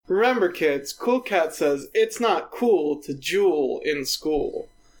Remember, kids, Cool Cat says it's not cool to jewel in school.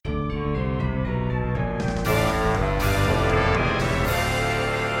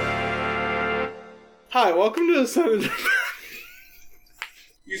 Hi, welcome to the Senator.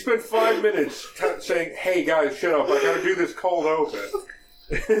 You spent 5 minutes saying, hey guys, shut up, I gotta do this cold open.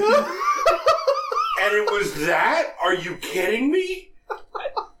 And it was that? Are you kidding me?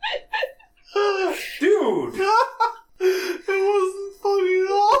 Dude! It wasn't funny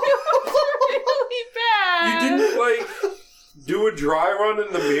at all. It was really bad. You didn't, do a dry run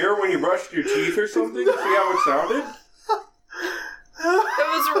in the mirror when you brushed your teeth or something to see how it sounded? It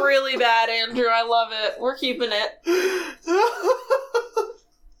was really bad, Andrew. I love it. We're keeping it.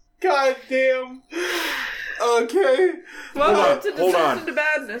 God damn. Okay. Welcome to hold on. Descent into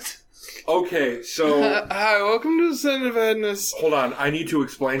Badness. Okay, so... Hi, welcome to Descent into Badness. Hold on, I need to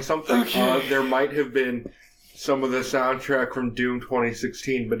explain something. Okay. There might have been some of the soundtrack from Doom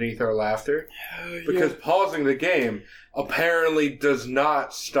 2016 beneath our laughter. Because pausing the game apparently does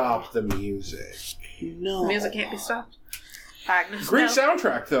not stop the music. No. The music can't be stopped. Agnes, Great no.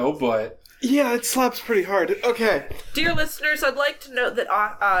 soundtrack, though, but... Yeah, it slaps pretty hard. Okay. Dear listeners, I'd like to note that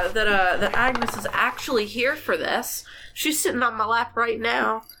that Agnes is actually here for this. She's sitting on my lap right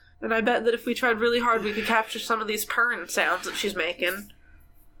now, and I bet that if we tried really hard, we could capture some of these purring sounds that she's making.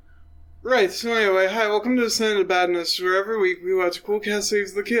 Right, so anyway, hi, welcome to Descent into Badness, where every week we watch Cool Cat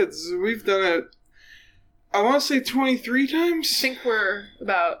Saves the Kids. We've done it, I want to say 23 times? I think we're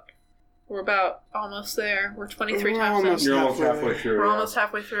about almost there. We're 23 We're times almost in. You're almost halfway through. We're yeah. almost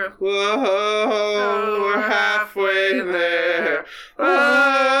halfway through. Whoa, we're halfway there.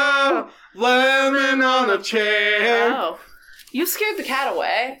 Whoa, lemon on a chair. Oh. You scared the cat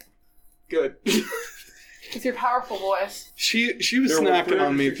away Good. with your powerful voice. She was snacking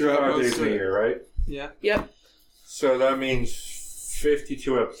on me throughout 365 most days of a it. year, right? Yeah. Yep. So that means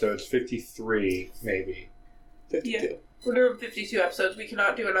 52 episodes, 53 maybe. 52. Yeah. We're doing 52 episodes. We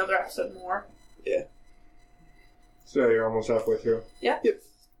cannot do another episode more. Yeah. So you're almost halfway through. Yeah. Yep.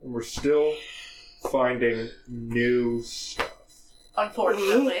 And we're still finding new stuff.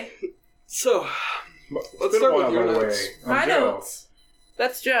 Unfortunately. So, let's It's been start a while, with your by the way. notes. I'm My Joe. notes.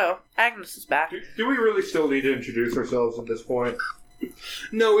 That's Joe. Agnes is back. Do we really still need to introduce ourselves at this point?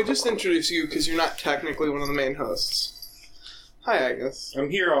 No, we just introduce you because you're not technically one of the main hosts. Hi, Agnes. I'm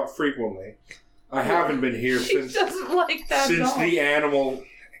here frequently. I haven't been here She since doesn't like that at all. the animal.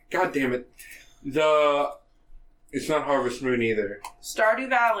 God damn it! It's not Harvest Moon either. Stardew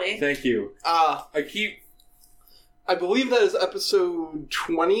Valley. Thank you. I believe that is episode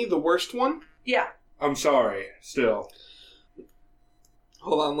 20, the worst one. Yeah. I'm sorry. Still,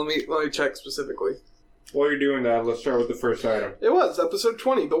 Hold on, let me check specifically. while you're doing that, let's start with the first item. It was episode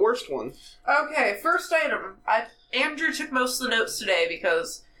 20, the worst one. Okay, first item. Andrew took most of the notes today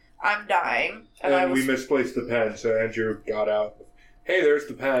because I'm dying. And we misplaced the pen, so Andrew got out. Hey, there's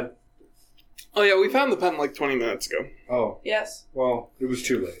the pen. Oh yeah, we found the pen like 20 minutes ago. Oh, Yes. well, it was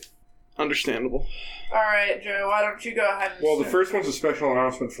too late. Understandable. Alright, Joe, why don't you go ahead and Well, the start? first one's a special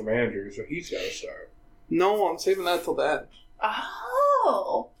announcement from Andrew, so he's got to start. No, I'm saving that till the end.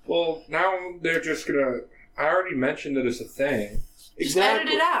 Oh. Well, now they're just gonna... I already mentioned that it's a thing. Just edit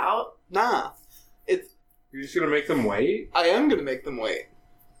it out. Nah. You're just gonna make them wait? I am going to make them wait.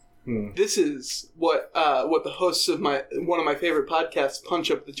 This is what the hosts of one of my favorite podcasts, Punch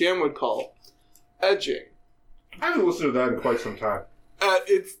Up the Jam, would call edging. I haven't listened to that in quite some time.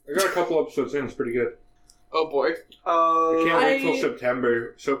 It's... I got a couple episodes in, it's pretty good. Oh boy. I can't wait till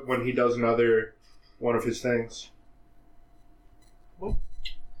September so when he does another one of his things. What?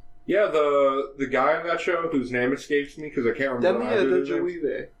 Yeah, the guy on that show whose name escapes me because I can't remember Demi either of their names.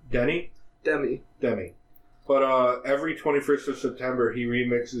 Adejuyide. Denny? Demi. But every 21st of September, he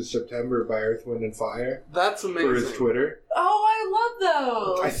remixes September by Earth, Wind, and Fire That's amazing. for his Twitter. Oh,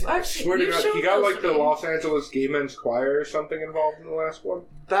 I love those. I swear to God, he got like the Los Angeles Gay Men's Choir or something involved in the last one.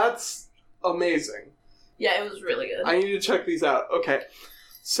 That's amazing. Yeah, it was really good. I need to check these out. Okay.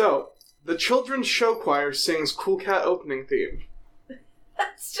 So, the Children's Show Choir sings Cool Cat opening theme.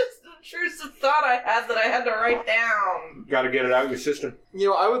 That's just an intrusive thought I had that I had to write down. Got to get it out of your system. You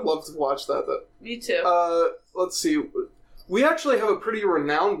know, I would love to watch that. Me too. Let's see. We actually have a pretty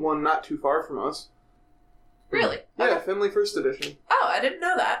renowned one not too far from us. Really? Yeah, Okay. Finley First Edition. Oh, I didn't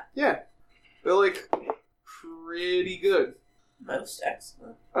know that. Yeah. They're, like, pretty good. Most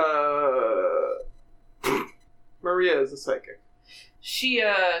excellent. Maria is a psychic. She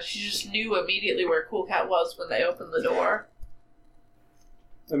just knew immediately where Cool Cat was when they opened the door.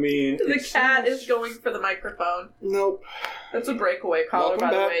 I mean... The cat is going for the microphone. Nope. That's a breakaway caller, Welcome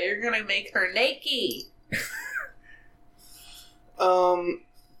by the back. way. You're gonna make her naked.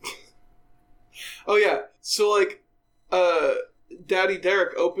 Oh, yeah. So, like, Daddy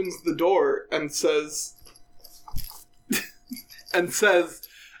Derek opens the door and says...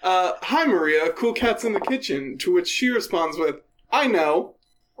 hi, Maria, cool cat's in the kitchen, to which she responds with, I know.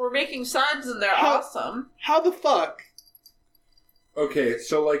 We're making signs and they're awesome. How the fuck? Okay,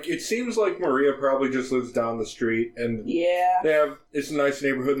 so, like, it seems like Maria probably just lives down the street, and it's a nice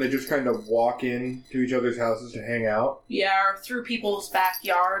neighborhood, and they just kind of walk in to each other's houses to hang out. Yeah, or through people's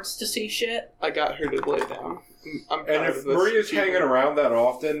backyards to see shit. I got her to lay down. And if Maria's hanging around that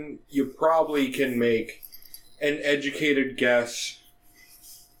often, you probably can make an educated guess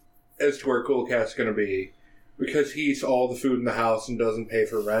as to where Cool Cat's going to be, because he eats all the food in the house and doesn't pay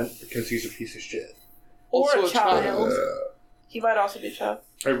for rent because he's a piece of shit. Or a child. He might also be a child.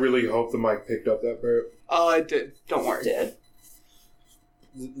 I really hope the mic picked up that burp. Oh, I did. Don't worry. It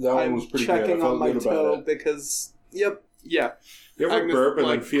did. That one was pretty good. I checking on my good toe it. Because, yeah. You ever Agnes, burp and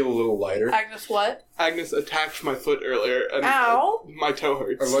then feel a little lighter? Agnes what? Agnes attacked my foot earlier, and Ow! My toe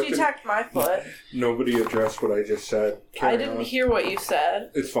hurts. She attacked my foot. Nobody addressed what I just said. I didn't hear what you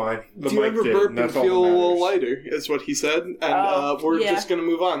said. It's fine. The Do you mic ever did, burp and and that's feel all a that little matters. lighter, is what he said, and we're just going to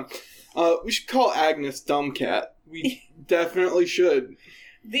move on. We should call Agnes Dumb Cat. We definitely should.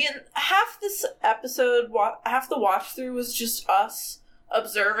 Half this episode, half the watch through was just us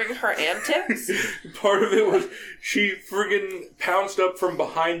observing her antics. Part of it was she friggin' pounced up from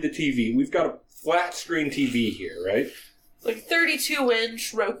behind the TV. We've got a flat screen TV here, right? Like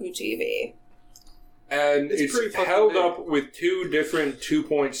 32-inch Roku TV. And it's held up with two different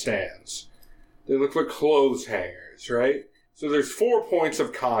 2-point stands. They look like clothes hangers, right? So there's 4 points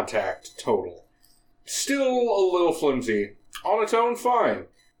of contact total. Still a little flimsy. On its own, fine.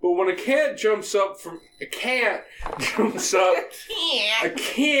 But when a cat jumps up from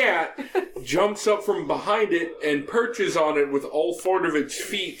behind it and perches on it with all 4 of its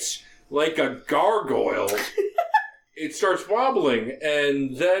feet like a gargoyle, it starts wobbling,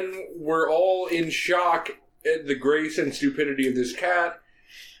 and then we're all in shock at the grace and stupidity of this cat.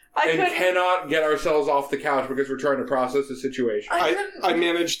 Cannot get ourselves off the couch because we're trying to process the situation. I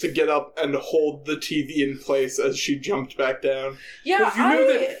managed to get up and hold the TV in place as she jumped back down. Yeah, because you know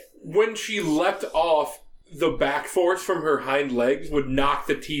that when she leapt off, the back force from her hind legs would knock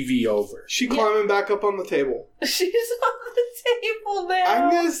the TV over. She climbing back up on the table. She's on the table now.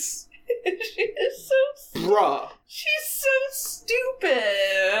 Agnes? She is so... Bruh. She's so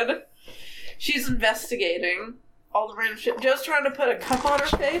stupid. She's investigating all the random shit. Joe's trying to put a cup on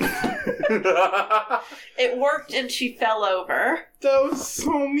her face. It worked and she fell over. That was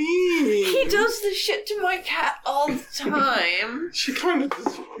so mean. He does this shit to my cat all the time. She kind of...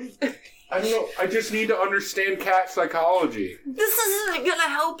 I don't know. I just need to understand cat psychology. This isn't gonna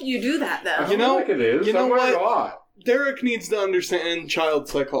help you do that, though. You know, like it is. You know what? A lot. Derek needs to understand child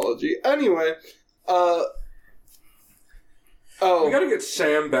psychology. Anyway, we gotta get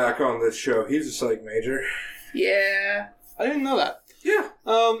Sam back on this show. He's a psych major. Yeah. I didn't know that. Yeah.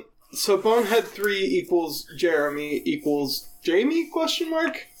 So Bonehead 3 equals Jeremy equals Jamie, question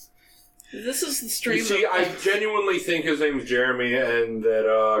mark? This is the stream. You see, I genuinely think his name's Jeremy and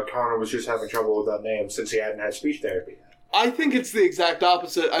that Connor was just having trouble with that name since he hadn't had speech therapy yet. I think it's the exact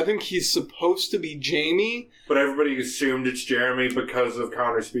opposite. I think he's supposed to be Jamie. But everybody assumed it's Jeremy because of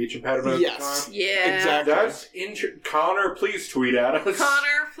Connor's speech impediment. Yes. Yeah. Exactly. That's Connor, please tweet at us.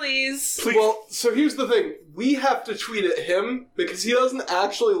 Connor, please. Well, so here's the thing. We have to tweet at him because he doesn't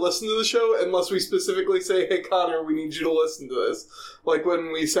actually listen to the show unless we specifically say, hey, Connor, we need you to listen to this. Like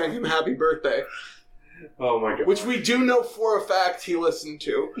when we sang him happy birthday. Oh, my God. Which we do know for a fact he listened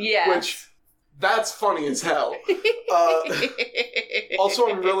to. Yeah. Which... That's funny as hell. Also,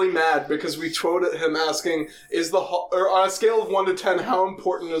 I'm really mad because we tweeted at him asking, on a scale of 1 to 10, how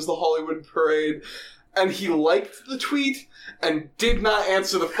important is the Hollywood Parade? And he liked the tweet and did not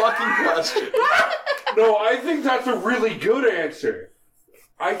answer the fucking question. No, I think that's a really good answer.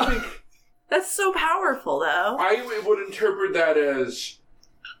 I think... That's so powerful, though. I would interpret that as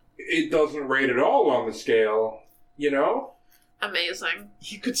it doesn't rate at all on the scale, you know? Amazing.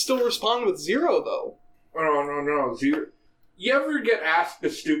 He could still respond with 0, though. No. 0. You ever get asked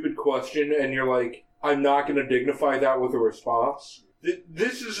a stupid question and you're like, I'm not going to dignify that with a response?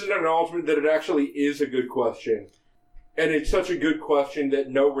 This is an acknowledgement that it actually is a good question. And it's such a good question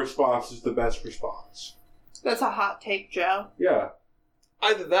that no response is the best response. That's a hot take, Joe. Yeah.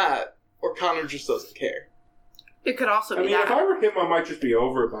 Either that, or Connor just doesn't care. It could also be that. If I were him, I might just be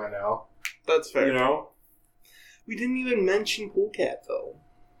over it by now. That's fair. You know? We didn't even mention Cool Cat, though.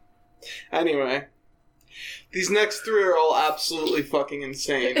 Anyway. These next 3 are all absolutely fucking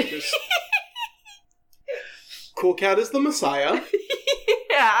insane. Just... Cool Cat is the Messiah.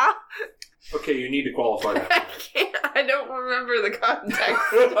 Yeah. Okay, you need to qualify that. I don't remember the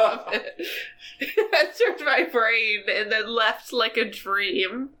context of it. I turned my brain and then left like a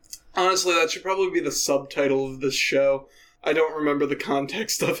dream. Honestly, that should probably be the subtitle of this show. I don't remember the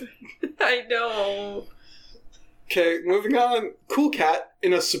context of it. I know. Okay, moving on. Cool Cat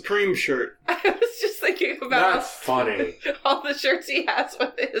in a Supreme shirt. I was just thinking about That's funny. all the shirts he has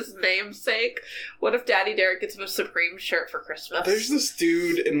with his namesake. What if Daddy Derek gets him a Supreme shirt for Christmas? There's this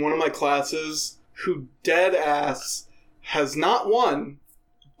dude in one of my classes who dead ass has not one,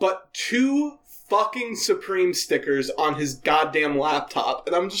 but 2 fucking Supreme stickers on his goddamn laptop.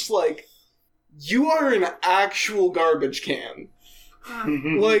 And I'm just like, you are an actual garbage can.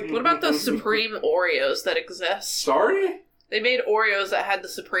 Like, what about those Supreme Oreos that exist? Sorry? They made Oreos that had the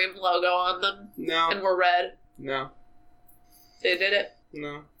Supreme logo on them no. and were red. No. They did it?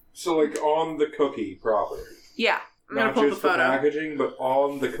 No. So, like, on the cookie property. Yeah. I'm going Not to pull the just the photo. packaging, but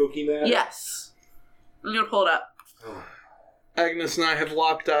on the cookie mat? Yes. I'm going to pull it up. Agnes and I have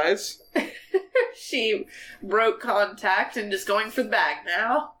locked eyes. She broke contact and is going for the bag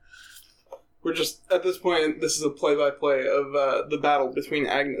now. We're just, at this point, this is a play-by-play of the battle between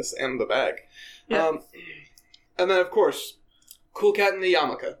Agnes and the bag. Yeah. And then, of course, Cool Cat and the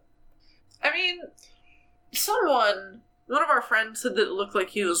yarmulke. I mean, one of our friends said that it looked like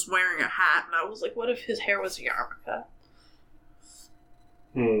he was wearing a hat, and I was like, what if his hair was a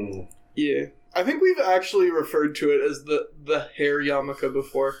yarmulke? Yeah. I think we've actually referred to it as the hair yarmulke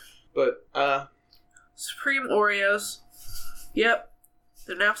before, but, Supreme Oreos. Yep.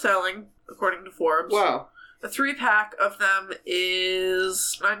 They're now selling, according to Forbes. wow. A 3-pack of them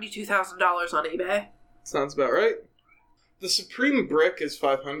is $92,000 on eBay. Sounds about right. The Supreme brick is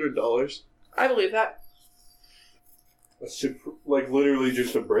 $500. I believe that. Like, literally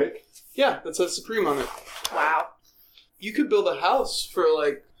just a brick? Yeah, that says Supreme on it. Wow. You could build a house for,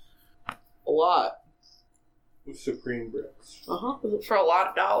 like, a lot. With Supreme bricks. Uh-huh. For a lot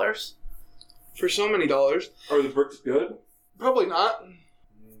of dollars. For so many dollars. Are the bricks good? Probably not.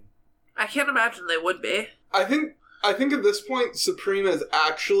 I can't imagine they would be. I think at this point, Supreme is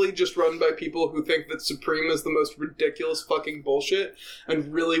actually just run by people who think that Supreme is the most ridiculous fucking bullshit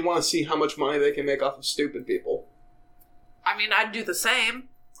and really want to see how much money they can make off of stupid people. I mean, I'd do the same.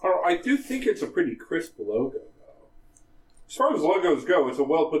 Oh, I do think it's a pretty crisp logo, though. As far as logos go, it's a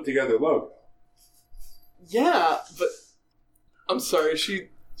well put together logo. Yeah, but I'm sorry, she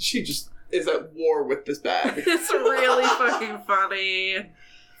just is at war with this bag. It's really fucking funny.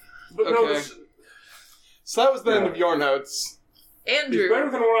 But Okay. no, So that was the end of your notes. Andrew. it's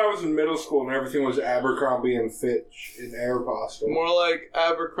better than when I was in middle school and everything was Abercrombie and Fitch in Aeropostale. More like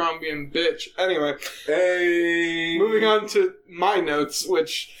Abercrombie and bitch. Anyway, Hey! moving on to my notes,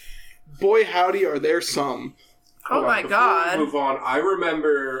 which, boy howdy, are there some. Oh Hold on, my before god. we move on, I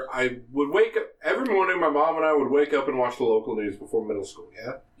remember I would wake up every morning. My mom and I would wake up and watch the local news before middle school.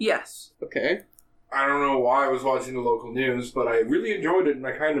 Yeah, Yes. Okay. I don't know why I was watching the local news, but I really enjoyed it, and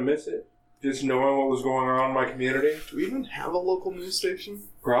I kind of miss it. Just knowing what was going on in my community. Do we even have a local news station?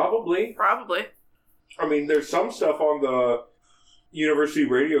 Probably. Probably. I mean, there's some stuff on the university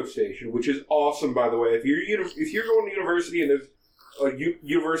radio station, which is awesome, by the way. If you're going to university and there's a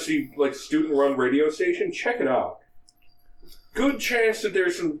university like student run radio station, check it out. Good chance that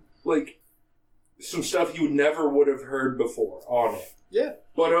there's some stuff you never would have heard before on it. Yeah.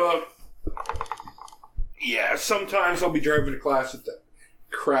 But yeah, sometimes I'll be driving to class at the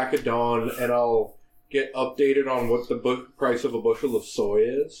crack of dawn and I'll get updated on what the price of a bushel of soy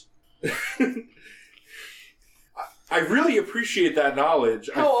is. I really appreciate that knowledge.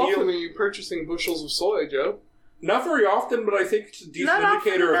 How often are you purchasing bushels of soy, Joe? Not very often, but I think it's a decent Not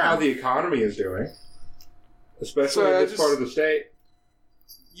indicator often of how enough. the economy is doing. Especially So I in this part of the state.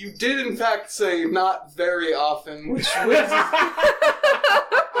 You did, in fact, say not very often, which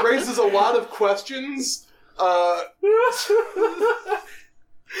raises a lot of questions.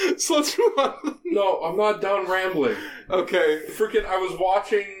 So let's move on. No, I'm not done rambling. Okay. Freaking, I was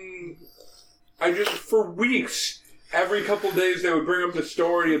watching... for weeks, every couple days they would bring up the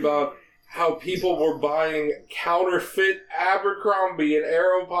story about how people were buying counterfeit Abercrombie and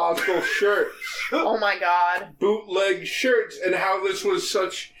Aeropostale shirts. Oh my god. Bootleg shirts, and how this was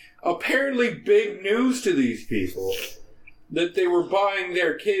such apparently big news to these people that they were buying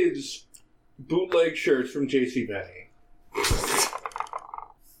their kids bootleg shirts from JCPenney.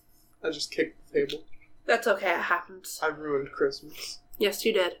 I just kicked the table. That's okay, it happens. I ruined Christmas. Yes,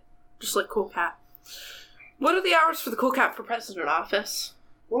 you did. Just like Cool Cat. What are the hours for the Cool Cat for President office?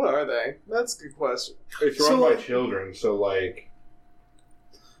 What are they? That's a good question. It's run by children, so like...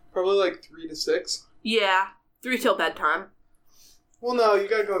 Probably like 3 to 6. Yeah, 3 till bedtime. Well, no, you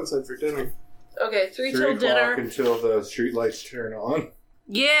gotta go inside for dinner. Okay, 3 till 3 o'clock dinner. until the street lights turn on.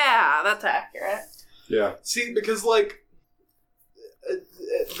 Yeah, that's accurate. Yeah. See, because, like,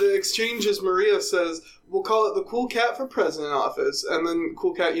 the exchange is Maria says, we'll call it the Cool Cat for President office. And then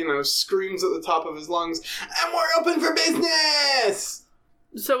Cool Cat, screams at the top of his lungs, and we're open for business!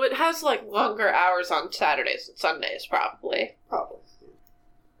 So it has, like, longer hours on Saturdays and Sundays, probably. Probably.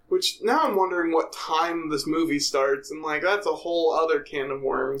 Which, now I'm wondering what time this movie starts, and, like, that's a whole other can of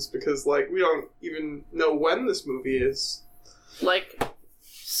worms, because, like, we don't even know when this movie is. Like,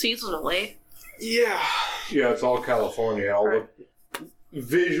 seasonally. Yeah. Yeah, it's all California. All look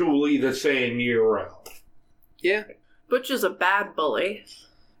visually the same year-round. Yeah. Butch is a bad bully.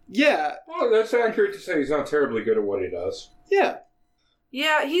 Yeah. Well, that's accurate to say he's not terribly good at what he does. Yeah.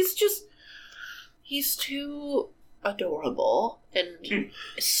 Yeah, he's too adorable and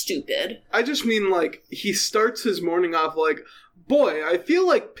stupid. I just mean, like, he starts his morning off like, boy, I feel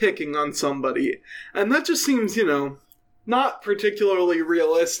like picking on somebody. And that just seems, not particularly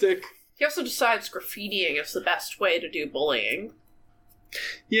realistic. He also decides graffitiing is the best way to do bullying.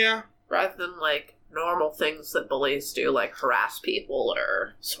 Yeah. Rather than, like, normal things that bullies do, like harass people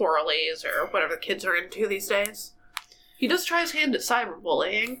or swirlies or whatever the kids are into these days. He does try his hand at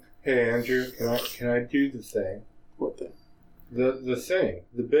cyberbullying. Hey, Andrew, can I do the thing? What thing? The thing,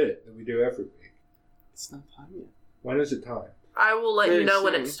 the bit that we do every week. It's not time yet. When is it time? I will let Very you know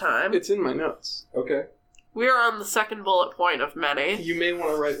when soon. it's time. It's in my notes. Okay. We are on the second bullet point of many. You may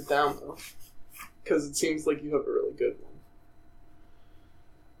want to write it down, though. Because it seems like you have a really good one.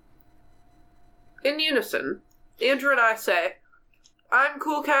 In unison, Andrew and I say, I'm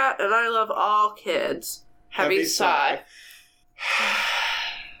Cool Cat and I love all kids. Heavy sigh.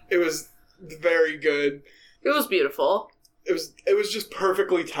 It was very good. It was beautiful. It was just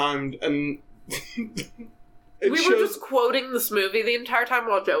perfectly timed, and We were just quoting this movie the entire time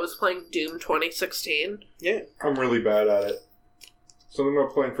while Joe was playing Doom 2016. Yeah. I'm really bad at it. Something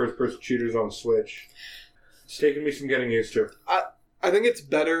about playing first-person shooters on Switch. It's taken me some getting used to. I think it's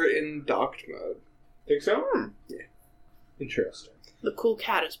better in docked mode. Think so? Yeah. Interesting. The Cool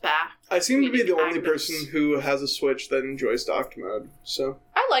Cat is back. I seem to be the only Agnes. person who has a Switch that enjoys docked mode, so...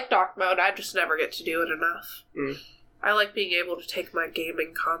 I like dark mode, I just never get to do it enough. Mm. I like being able to take my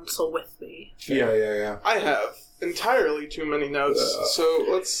gaming console with me. Yeah. I have entirely too many notes, so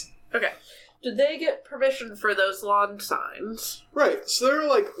let's... Okay. Did they get permission for those lawn signs? Right, so there are,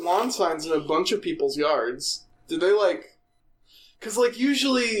 like, lawn signs in a bunch of people's yards. Did they, like... Because, like,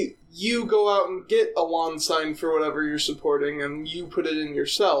 usually you go out and get a lawn sign for whatever you're supporting, and you put it in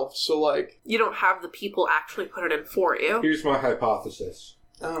yourself, so, like... You don't have the people actually put it in for you. Here's my hypothesis.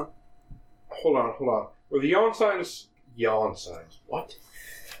 Oh. Hold on. Were the yawn signs... What?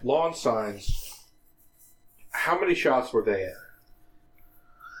 Lawn signs. How many shots were they in?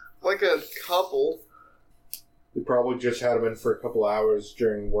 Like a couple. They probably just had them in for a couple hours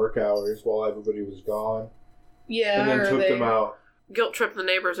during work hours while everybody was gone. Yeah, and then took them out. Guilt trip the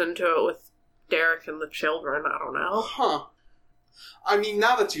neighbors into it with Derique and the children, I don't know. Huh. I mean,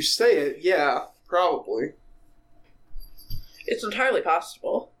 now that you say it, yeah, probably. It's entirely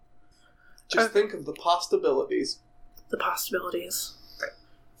possible. Just think of the possibilities. The possibilities.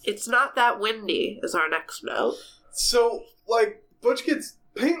 It's not that windy, is our next note. So, like, Butch gets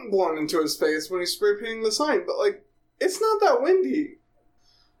paint blown into his face when he's spray painting the sign, but, like, it's not that windy.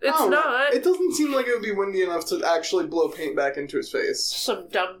 It's I don't know. not. It doesn't seem like it would be windy enough to actually blow paint back into his face. Some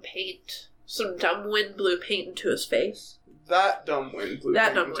dumb wind blew paint into his face. That dumb wind blew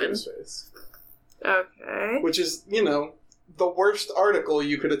That paint dumb into wind. his face. Okay. Which is, the worst article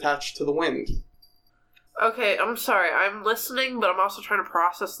you could attach to the wind. Okay, I'm sorry. I'm listening, but I'm also trying to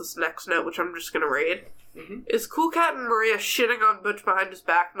process this next note, which I'm just going to read. Mm-hmm. Is Cool Cat and Maria shitting on Butch behind his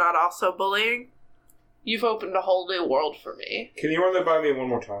back not also bullying? You've opened a whole new world for me. Can you run that by me one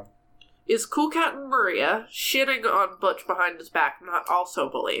more time? Is Cool Cat and Maria shitting on Butch behind his back not also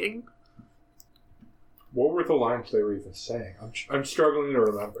bullying? What were the lines they were even saying? I'm struggling to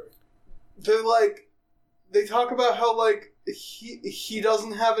remember. They're like, they talk about how, like, he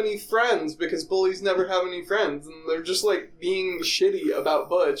doesn't have any friends because bullies never have any friends, and they're just, like, being shitty about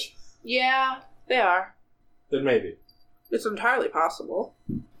Butch. Yeah, they are. Then maybe. It's entirely possible.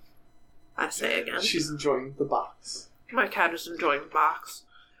 I say again. She's enjoying the box. My cat is enjoying the box.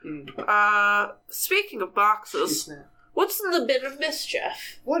 Mm. Speaking of boxes, what's in the bin of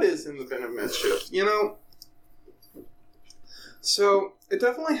mischief? What is in the bin of mischief? So, it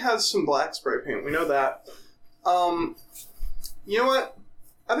definitely has some black spray paint, we know that. You know what?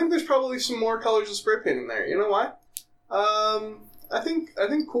 I think there's probably some more colors of spray paint in there. You know why? I think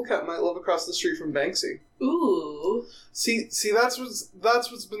Cool Cat might live across the street from Banksy. Ooh. See, that's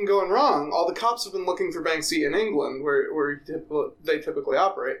what's been going wrong. All the cops have been looking for Banksy in England, where they typically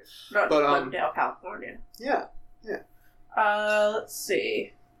operate. Not But, Glendale, California. Yeah. Let's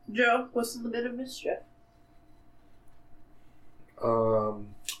see. Joe, what's in the bit of mischief?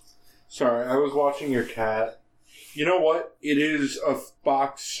 Sorry, I was watching your cat. You know what? It is a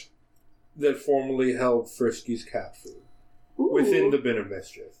box that formerly held Frisky's cat food. Ooh. Within the bin of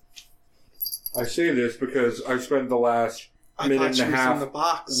mischief. I say this because I spent the last minute and a half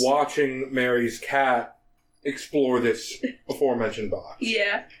watching Mary's cat explore this aforementioned box.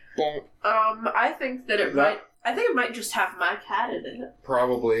 Yeah. Bonk. I think that it might just have my cat in it.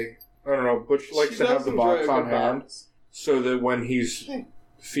 Probably. I don't know. Butch likes to have the box on hand so that when he's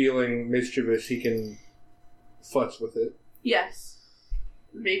feeling mischievous, he can futz with it. Yes.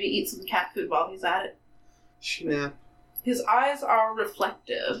 Maybe eat some cat food while he's at it. Snap. His eyes are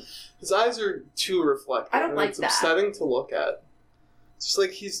reflective. His eyes are too reflective. I don't like it's that. It's upsetting to look at. It's just like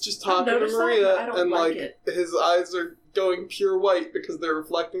he's just talking to that, Maria, I don't and like it. his eyes are going pure white because they're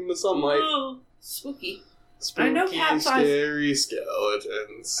reflecting the sunlight. Ooh, spooky. Spooky, I know cats' scary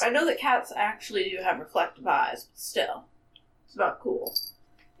skeletons. I know that cats actually do have reflective eyes, but still, it's not cool.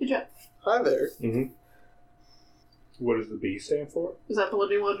 Good job. Hi there. Mm-hmm. What does the B stand for? Is that the one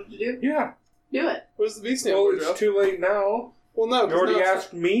you wanted to do? Yeah. Do it. What does the B stand for, Well, Joe? it's too late now. Well, no. You already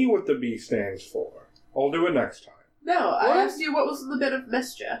asked me what the B stands for. I'll do it next time. No, What? I asked you what was in the bit of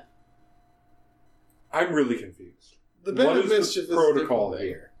mischief. I'm really confused. The bit what of is mischief the is protocol different.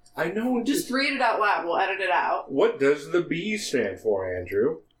 here? I know. Just read it out loud. We'll edit it out. What does the B stand for,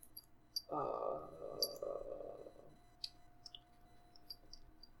 Andrew?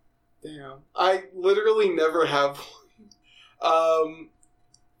 Damn. I literally never have one.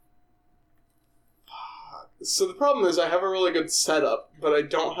 So the problem is I have a really good setup, but I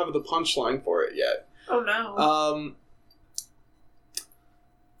don't have the punchline for it yet. Oh no.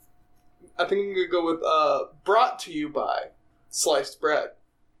 I think I'm going to go with brought to you by sliced bread.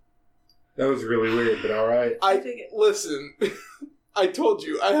 That was really weird, but alright. Listen, I told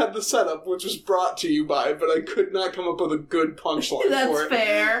you, I had the setup, which was brought to you by, but I could not come up with a good punchline for it. That's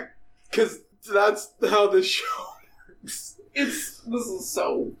fair. Because that's how this show works. This is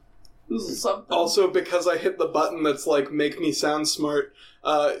something. Also, because I hit the button that's like, make me sound smart,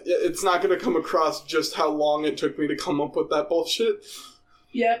 it's not going to come across just how long it took me to come up with that bullshit.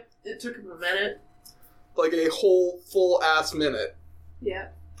 Yep, it took him a minute. Like a whole full-ass minute.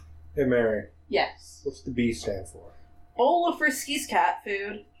 Yep. Hey, Mary. Yes. What's the B stand for? Bowl of Frisky's cat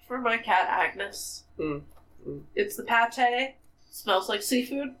food for my cat Agnes. It's the pate. Smells like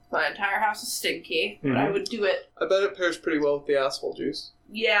seafood. My entire house is stinky, but I would do it. I bet it pairs pretty well with the asshole juice.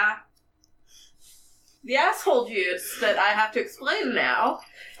 Yeah. The asshole juice that I have to explain now.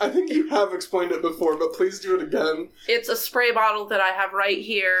 I think you have explained it before, but please do it again. It's a spray bottle that I have right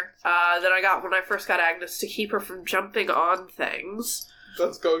here that I got when I first got Agnes to keep her from jumping on things.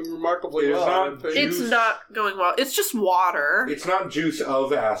 That's going remarkably well. It's not going well. It's just water. It's not juice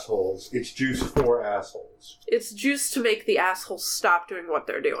of assholes. It's juice for assholes. It's juice to make the assholes stop doing what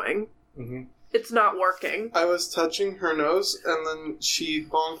they're doing. Mm-hmm. It's not working. I was touching her nose, and then she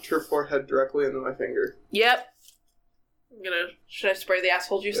bonked her forehead directly into my finger. Yep. Should I spray the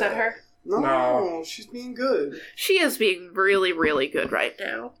asshole juice at her? No, she's being good. She is being really, really good right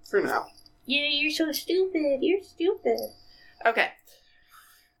now. For now. Yeah, you're so stupid. You're stupid. Okay.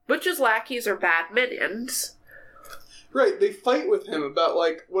 Butch's lackeys are bad minions. Right, they fight with him about,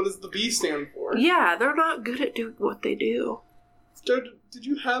 like, what does the B stand for? Yeah, they're not good at doing what they do. Joe, did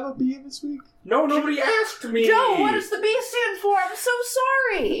you have a B this week? No, nobody asked me! Joe, what does the B stand for? I'm so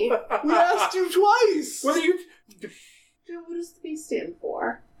sorry! We asked you twice! What are you... Joe, what does the B stand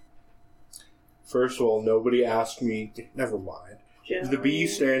for? First of all, nobody asked me... Never mind. Joe. The B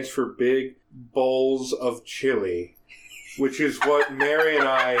stands for big bowls of chili, which is what Mary and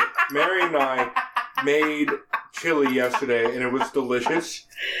I made chili yesterday, and it was delicious.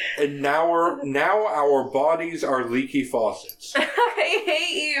 And now our bodies are leaky faucets. I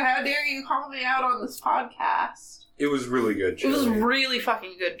hate you. How dare you call me out on this podcast? It was really good chili. It was really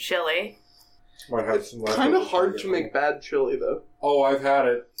fucking good chili. Might have It's some kind of hard to make bad chili, though. Oh, I've had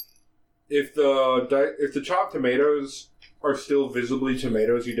it. If the chopped tomatoes are still visibly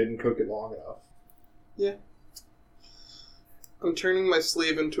tomatoes, you didn't cook it long enough. Yeah. I'm turning my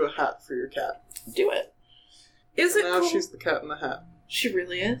sleeve into a hat for your cat. Do it. Is it now cool? She's the cat in the hat. She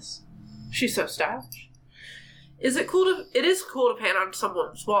really is. She's so stylish. Is it cool to... It is cool to paint on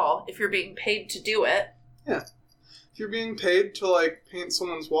someone's wall if you're being paid to do it. Yeah. If you're being paid to, like, paint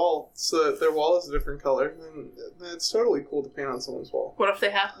someone's wall so that their wall is a different color, then it's totally cool to paint on someone's wall. What if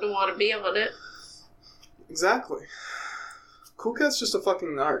they happen to want to be on it? Exactly. Cool Cat's just a fucking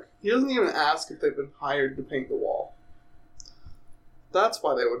narc. He doesn't even ask if they've been hired to paint the wall. That's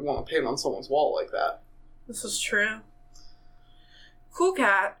why they would want to paint on someone's wall like that. This is true. Cool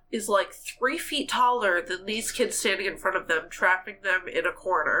Cat is like 3 feet taller than these kids standing in front of them, trapping them in a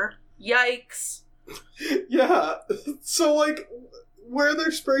corner. Yikes. Yeah. So, like, where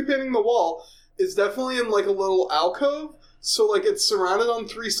they're spray painting the wall is definitely in, like, a little alcove. So, like, it's surrounded on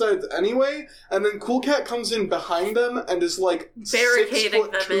 3 sides anyway. And then Cool Cat comes in behind them and is, like,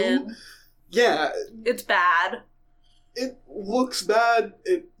 barricading them 6'2". in. Yeah. It's bad. It looks bad.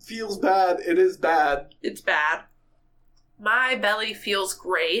 It feels bad. It is bad. It's bad. My belly feels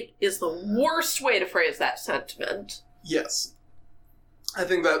great is the worst way to phrase that sentiment. Yes. I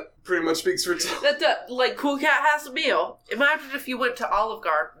think that pretty much speaks for itself. Like, Cool Cat has a meal. Imagine if you went to Olive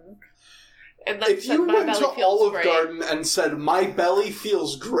Garden and then If said, you my went belly to feels Olive great. Garden and said, my belly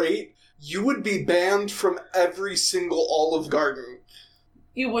feels great, you would be banned from every single Olive Garden.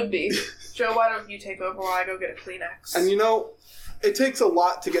 You would be. Joe, why don't you take over while I go get a Kleenex? And you know, it takes a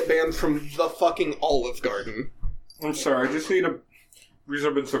lot to get banned from the fucking Olive Garden. I'm sorry, I just need a... The reason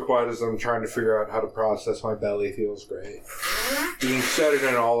I've been so quiet is I'm trying to figure out how to process my belly feels great. Being said in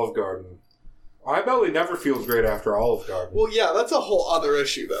an Olive Garden. My belly never feels great after Olive Garden. Well, yeah, that's a whole other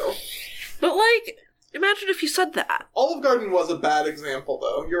issue, though. But, like, imagine if you said that. Olive Garden was a bad example,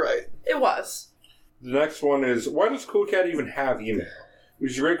 though. You're right. It was. The next one is, why does Cool Cat even have email?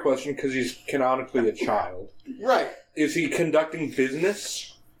 Which is a great question, because he's canonically a child. Right. Is he conducting business?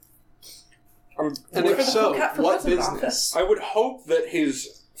 And if so, what business? Office. I would hope that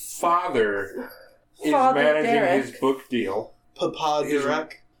his father is Father managing Derique. his book deal. Papa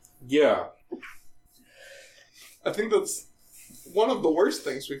Derique. Yeah. I think that's one of the worst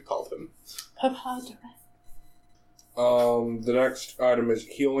things we've called him. Papa Derique. The next item is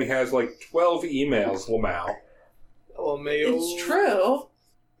he only has like 12 emails, Lamau. It's true.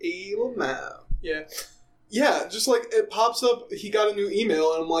 Lamau. Yeah. Yeah, just like it pops up, he got a new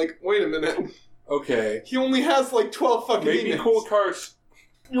email, and I'm like, wait a minute. Okay. He only has like 12 fucking Maybe emails. Cool Cat's...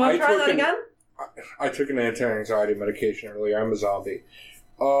 You want to try that again? I took an anti-anxiety medication earlier. I'm a zombie.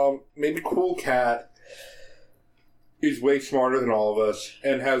 Maybe Cool Cat is way smarter than all of us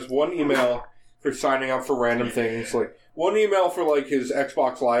and has one email for signing up for random things, like one email for like his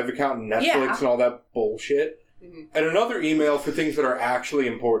Xbox Live account and Netflix and all that bullshit, and another email for things that are actually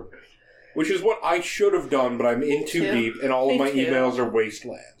important, which is what I should have done, but I'm in too deep, and all of my emails are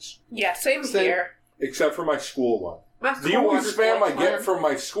wastelands. Yeah, same here. Except for my school one. My The only coworkers spam I like get mine. from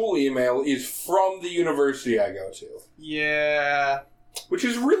my school email is from the university I go to. Yeah. Which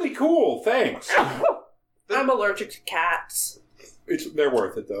is really cool, thanks. I'm allergic to cats. They're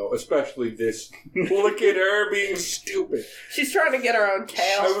worth it, though. Especially this. Look at her being stupid. She's trying to get her own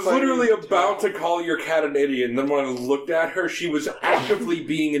tail. I was literally about to call your cat an idiot, and then when I looked at her, she was actively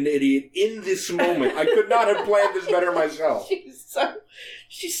being an idiot in this moment. I could not have planned this better myself.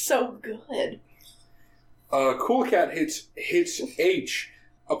 She's so good. Cool Cat hits H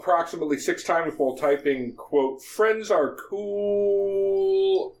approximately 6 times while typing, quote, friends are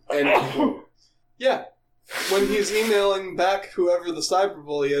cool, end quote. Yeah. When he's emailing back whoever the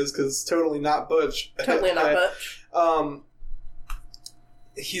cyberbully is, because it's totally not Butch. Totally not Butch.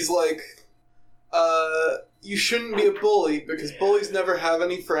 He's like, you shouldn't be a bully because bullies never have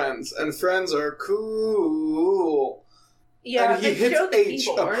any friends, and friends are cool. Yeah, and he hits H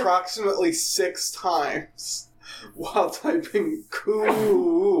approximately 6 times while typing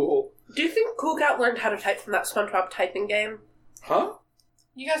cool. Do you think Cool Cat learned how to type from that SpongeBob typing game? Huh?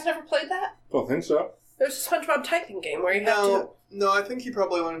 You guys never played that? Don't think so. There's a SpongeBob typing game where you have to... No, I think he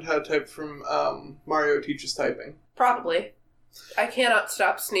probably learned how to type from Mario Teaches Typing. Probably. I cannot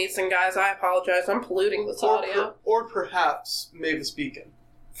stop sneezing, guys. I apologize. I'm polluting this audio. Or perhaps Mavis Beacon.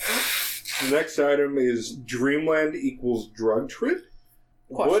 The next item is Dreamland equals drug trip?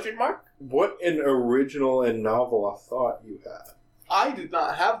 Question mark? What an original and novel thought you had. I did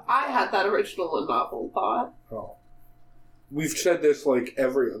not have I had that original and novel thought. Oh. We've said this like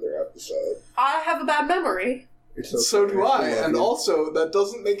every other episode. I have a bad memory. It's okay. So do I, and you. also, that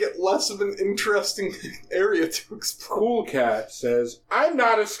doesn't make it less of an interesting area to explore. Cool Cat says, I'm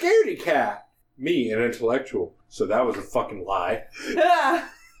not a scaredy cat. Me, an intellectual. So that was a fucking lie.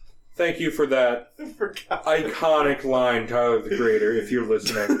 Thank you for that iconic line, Tyler the Creator, if you're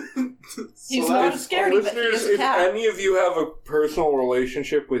listening. He's not a scaredy, but he listeners, is a cat. If any of you have a personal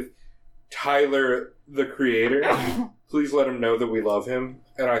relationship with Tyler the creator, please let him know that we love him.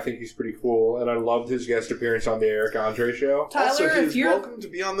 And I think he's pretty cool. And I loved his guest appearance on the Eric Andre show. Tyler, also, if he's you're welcome to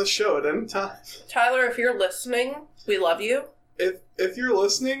be on the show at any time. Tyler, if you're listening, we love you. If you're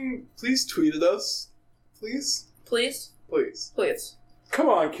listening, please tweet at us. Please? Please? Please. Please. Come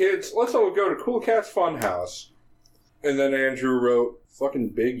on, kids. Let's all go to Cool Cat's Funhouse. And then Andrew wrote, fucking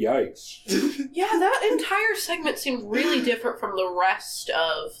big yikes. Yeah, that entire segment seemed really different from the rest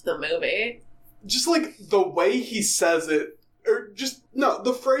of the movie. Just like the way he says it,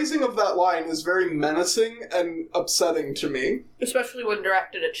 the phrasing of that line is very menacing and upsetting to me. Especially when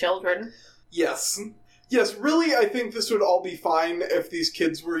directed at children. Yes. Yes, really, I think this would all be fine if these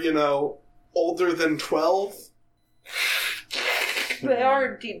kids were, older than 12. They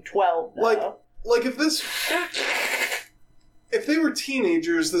are indeed 12, though. Like if they were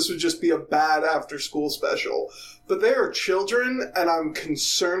teenagers, this would just be a bad after-school special. But they are children, and I'm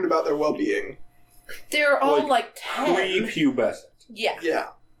concerned about their well-being. They're all like 10. Prepubescent. Yeah. Yeah.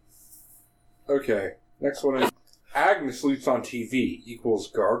 Okay, next one is Agnes Leaps on TV equals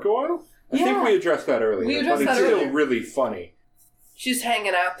gargoyle? I Yeah. think we addressed that earlier, but it's still really funny. She's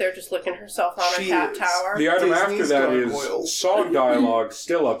hanging out there just licking herself on her cat tower. The item Disney's after that gargoyles. is song dialogue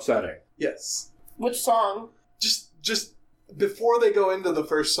still upsetting. Yes. Which song? Just before they go into the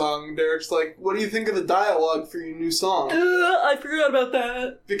first song, Derek's like, what do you think of the dialogue for your new song? I forgot about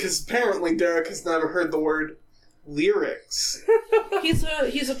that. Because apparently Derek has never heard the word lyrics. He's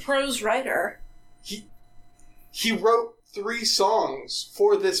a prose writer. He wrote 3 songs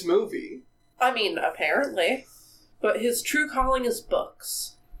for this movie. I mean, apparently. But his true calling is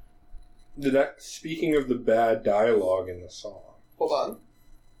books. Speaking of the bad dialogue in the song. Hold on.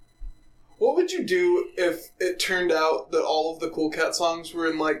 What would you do if it turned out that all of the Cool Cat songs were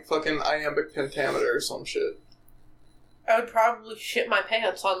in, fucking iambic pentameter or some shit? I would probably shit my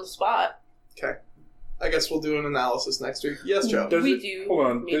pants on the spot. Okay. I guess we'll do an analysis next week. Yes, Joe. Does we it- do hold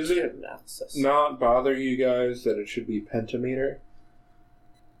on, need does to do it an analysis. Not bother you guys that it should be pentameter?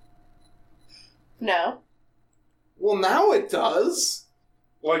 No. Well, now it does.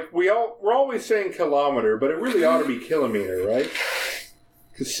 Like, we're always saying kilometer, but it really ought to be kilometer, right?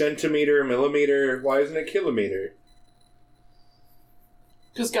 Because centimeter, millimeter, why isn't it kilometer?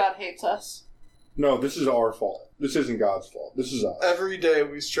 Because God hates us. No, this is our fault. This isn't God's fault. This is us. Every day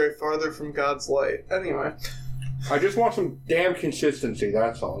we stray farther from God's light. Anyway. I just want some damn consistency,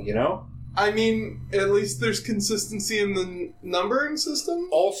 that's all, you know? I mean, at least there's consistency in the numbering system.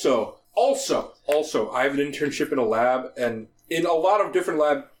 Also, I have an internship in a lab, and in a lot of different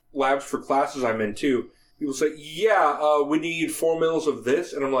labs for classes I'm in, too, people say, we need 4 mils of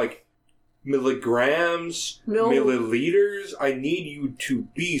this, and I'm like, milligrams, milliliters, I need you to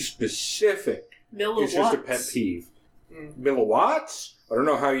be specific. Milliwatts. It's just a pet peeve. Milliwatts? I don't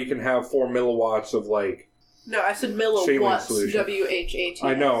know how you can have 4 milliwatts of, No, I said saline milliwatts. solution. WHAT.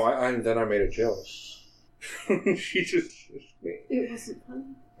 I know, then I made it jealous. She just me. It wasn't funny.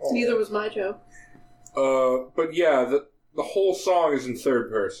 Oh. Neither was my joke. But yeah, the whole song is in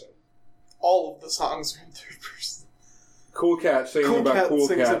third person. All of the songs are in third person. Cool Cat singing about Cool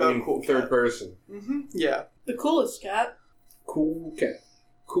Cat in third person. Mm-hmm. Yeah. The coolest cat. Cool Cat.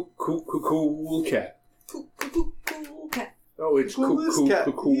 Cool Cat. Cool cat. Oh, it's cool cat.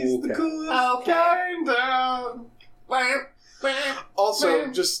 He's the coolest kind of. Also,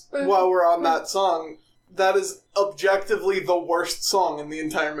 just while we're on that song, that is objectively the worst song in the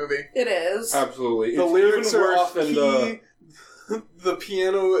entire movie. It is. Absolutely. The it's lyrics even are worse off than key. The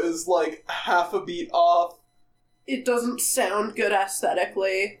piano is half a beat off. It doesn't sound good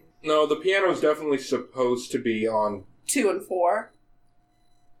aesthetically. No, the piano is definitely supposed to be on 2 and 4.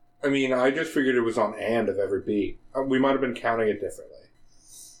 I mean, I just figured it was on and of every beat. We might have been counting it differently.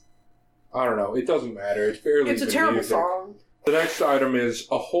 I don't know. It doesn't matter. It's barely It's a good terrible music. song. The next item is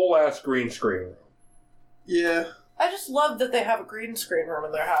a whole-ass green screen room. Yeah. I just love that they have a green screen room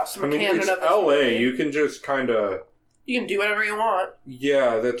in their house. I mean, it's L.A. You can just kind of... You can do whatever you want.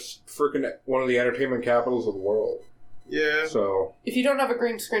 Yeah, that's freaking one of the entertainment capitals of the world. Yeah. So... If you don't have a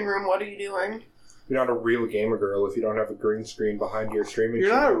green screen room, what are you doing? You're not a real gamer girl if you don't have a green screen behind your streaming.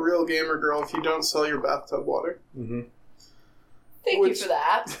 You're not a real gamer girl if you don't sell your bathtub water. Mm-hmm. Thank you for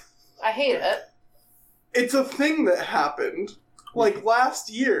that. I hate it. It's a thing that happened, last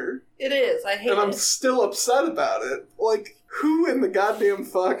year. It is. I hate it. And I'm still upset about it. Who in the goddamn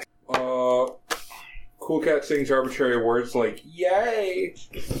fuck? Cool Cat sings arbitrary words like, yay!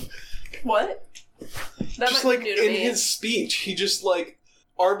 What? That Just might be new to in me. his speech, he just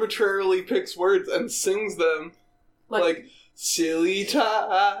arbitrarily picks words and sings them. Like silly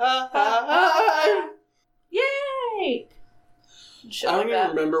time. Yay! Shit I like don't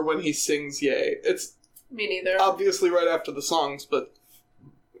even remember when he sings yay. It's Me neither. Obviously right after the songs, but...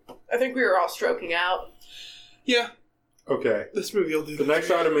 I think we were all stroking out. Yeah. Okay. This movie will do The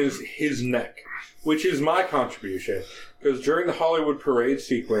next item is his neck, which is my contribution. Because during the Hollywood parade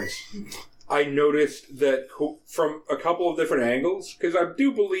sequence, I noticed that from a couple of different angles, because I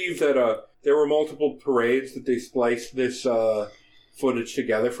do believe that there were multiple parades that they spliced this footage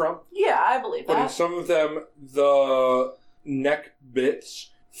together from. Yeah, I believe But in that. some of them, the neck bits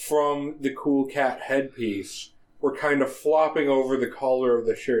from the Cool Cat headpiece were kind of flopping over the collar of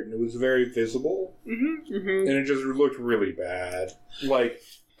the shirt, and it was very visible. Mm-hmm. And it just looked really bad. Like,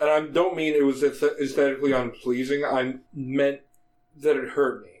 and I don't mean it was aesthetically unpleasing. I meant that it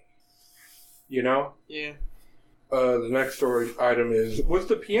hurt me. You know? Yeah. The next story item is, was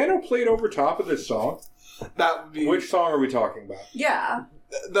the piano played over top of this song? That would be... Which song are we talking about? Yeah.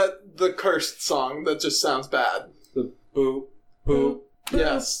 The cursed song that just sounds bad. The boop, boop.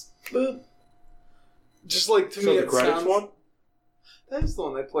 Yes. Boop. Just like, to So me, the it credits sounds... one? That is the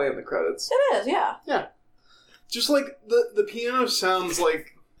one they play in the credits. It is, yeah. Yeah. Just like, the piano sounds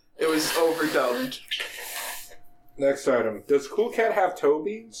like it was overdubbed. Next item. Does Cool Cat have toe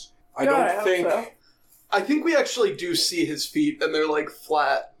beans? I God, don't I hope think... so. I think we actually do see his feet, and they're, like,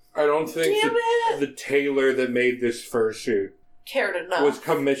 flat. I don't think Damn it! the tailor that made this fursuit Cared enough. was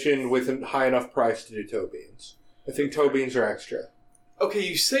commissioned with a high enough price to do toe beans. I think toe beans are extra. Okay,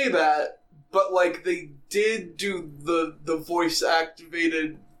 you say that, but, like, they did do the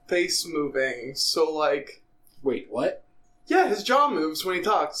voice-activated face moving, so, like... Wait, what? Yeah, his jaw moves when he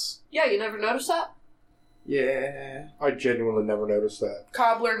talks. Yeah, you never noticed that? Yeah. I genuinely never noticed that.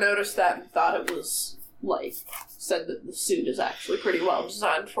 Cobbler noticed that and thought it was, like, said that the suit is actually pretty well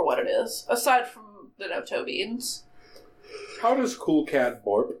designed for what it is. Aside from the no-toe beans. How does Cool Cat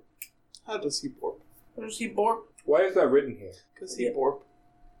borp? How does he borp? What does he borp? Why is that written here? Because he borp.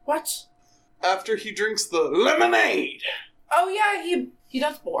 What? After he drinks the lemonade! Oh yeah, he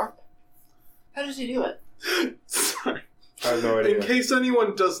does borp. How does he do it? Sorry. I have no idea. In case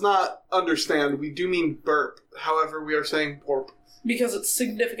anyone does not understand, we do mean burp. However, we are saying borp. Because it's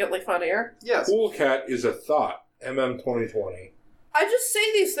significantly funnier. Yes. Cool Cat is a thought. MM2020. I just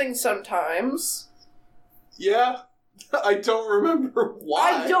say these things sometimes. Yeah. I don't remember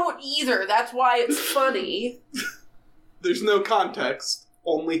why. I don't either. That's why it's funny. There's no context.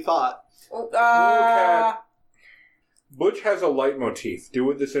 Only thought. Cat. Butch has a leitmotif. Do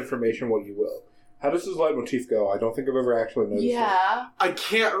with this information what you will. How does his leitmotif go? I don't think I've ever actually noticed it. Yeah. I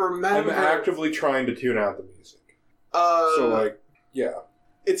can't I'm remember. actively trying to tune out the music. So, like, yeah.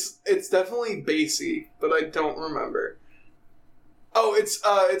 It's definitely bassy, but I don't remember. Oh, it's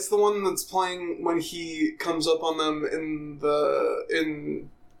the one that's playing when he comes up on them in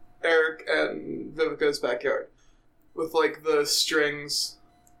Eric and Vivica's backyard. With, like, the strings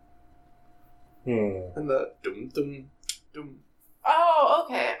and the dum dum. Oh,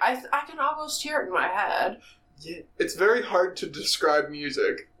 okay. I can almost hear it in my head. Yeah. It's very hard to describe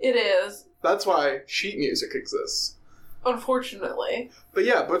music. It is, That's why sheet music exists. unfortunately. But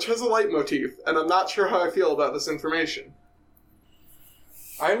yeah, Butch has a leitmotif, and I'm not sure how I feel about this information.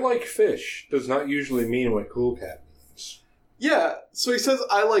 I like fish does not usually mean what Cool Cat means. Yeah, so he says,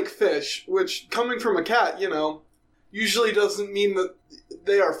 I like fish, which, coming from a cat, you know, usually doesn't mean that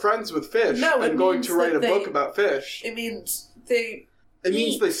they are friends with fish No, it and going means to write that a book about fish. It means they It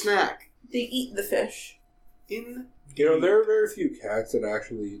means they snack. They eat the fish. You know, there are very few cats that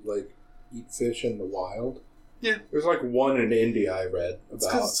actually, like, eat fish in the wild. Yeah. There's, like, one in India I read It's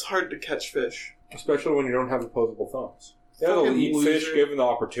about. because it's hard to catch fish. Especially when you don't have opposable thumbs. Yeah, they'll Fucking eat loser. fish given the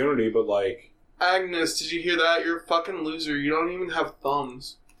opportunity, but, like... Agnes, did you hear that? You're a fucking loser. You don't even have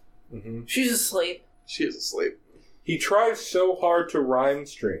thumbs. Mm-hmm. She's asleep. She is asleep. He tries so hard to rhyme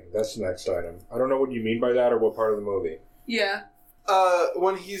stream. That's the next item. I don't know what you mean by that or what part of the movie. Yeah.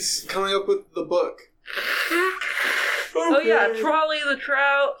 When he's coming up with the book. Oh yeah, Trolley the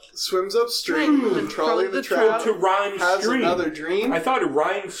trout. Swims upstream, and Trolley the trout To rhyme has stream. another dream. I thought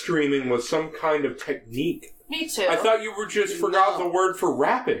rhyme streaming was some kind of technique. Me too. I thought you were just forgot No. the word for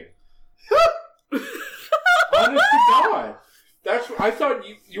rapping. Honest to God. I thought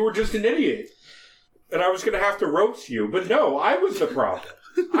you were just an idiot. And I was going to have to roast you. But no, I was the problem.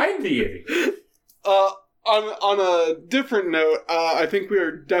 I'm the idiot. On a different note, I think we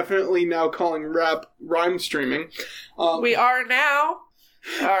are definitely now calling rap rhyme streaming. We are now.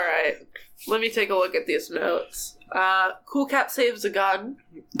 Alright. Let me take a look at these notes. Cool Cat saves a gun.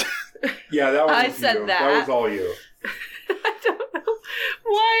 Yeah, that was I you. said that. That was all you. I don't know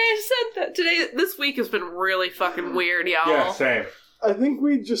why I said that. This week has been really fucking weird, y'all. Yeah, same. I think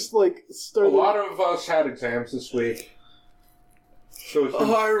we just, like, A started... lot of us had exams this week. So it's been...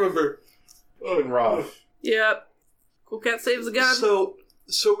 Oh, I remember. It's been rough. Yep. Cool Cat saves a gun.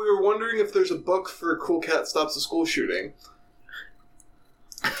 So we were wondering if there's a book for Cool Cat Stops a School Shooting.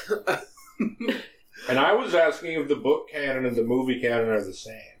 And I was asking if the book canon and the movie canon are the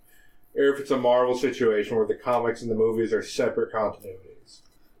same. Or if it's a Marvel situation where the comics and the movies are separate continuities.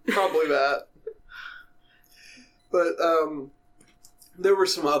 Probably that. But, there were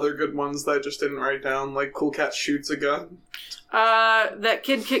some other good ones that I just didn't write down, like Cool Cat shoots a gun. That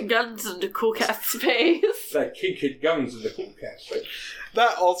kid kicked guns into Cool Cat's face. That kid kicked guns in the Cool Cat's face.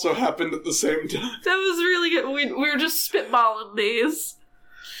 That also happened at the same time. That was really good. We were just spitballing these.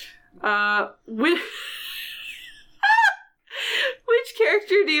 Which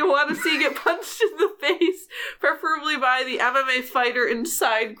character do you want to see get punched in the face, preferably by the MMA fighter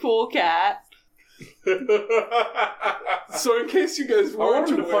inside Cool Cat? So in case you guys I weren't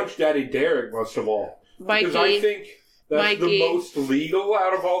wanted to punch Daddy Derek most of all. Mikey. Because I think that's the most legal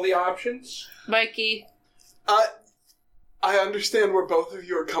out of all the options. Mikey. I understand where both of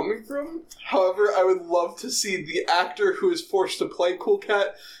you are coming from. However, I would love to see the actor who is forced to play Cool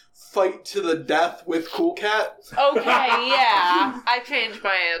Cat fight to the death with Cool Cat. Okay, yeah. I changed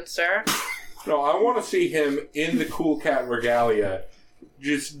my answer. No, I want to see him in the Cool Cat regalia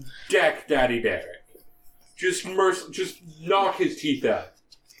just deck Daddy Derek. Just knock his teeth out.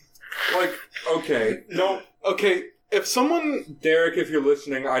 Like, okay, no. Okay, if someone... Derek, if you're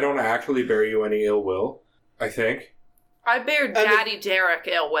listening, I don't actually bear you any ill will, I think. I bear Daddy Derek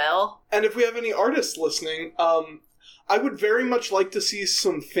ill will. And if we have any artists listening, I would very much like to see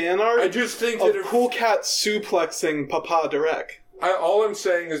some fan art I just think of that Cool Cat suplexing Papa Derique. All I'm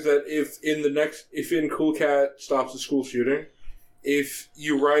saying is that if in Cool Cat Stops the School Shooting, if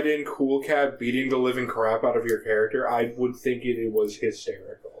you write in Cool Cat beating the living crap out of your character, I would think it was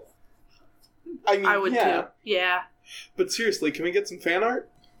hysterical. I mean, I would too. Yeah. But seriously, can we get some fan art?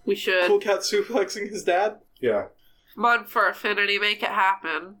 We should. Cool Cat suplexing his dad? Yeah. Come on, for Affinity, make it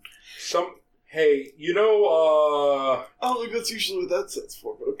happen. Hey, you know, I don't think that's usually what that stands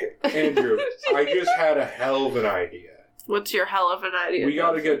for, but okay. Andrew, I just had a hell of an idea. What's your hell of an idea? We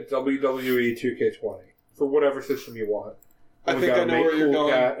gotta get WWE 2K20 for whatever system you want. I think I know where you're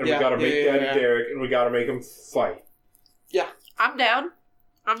going. And we gotta make Daddy Derek, and we gotta make him fight. Yeah. I'm down.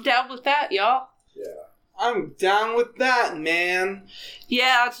 I'm down with that, y'all. Yeah. I'm down with that, man.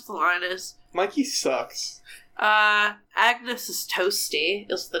 Yeah, that's what the line is. Mikey sucks. Agnes is toasty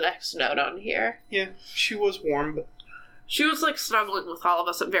is the next note on here. Yeah, she was warm, but... She was, like, snuggling with all of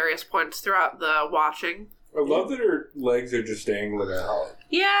us at various points throughout the watching. I love that her legs are just dangling out.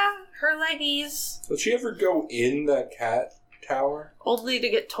 Yeah, her leggies. Does she ever go in that cat tower? Only to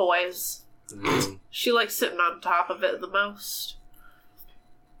get toys. Mm. She likes sitting on top of it the most.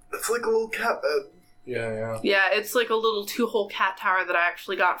 It's like a little cat bed. Yeah. Yeah, it's like a little 2-hole cat tower that I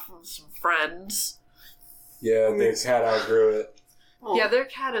actually got from some friends. Yeah, their cat outgrew it. Oh. Yeah, their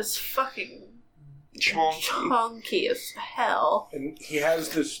cat is fucking chunky as hell. And he has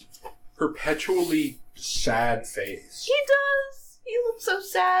this perpetually sad face. He does. He looks so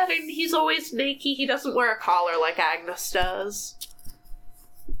sad, and he's always naked. He doesn't wear a collar like Agnes does.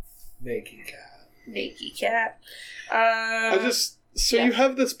 Naked cat. Naked cat. You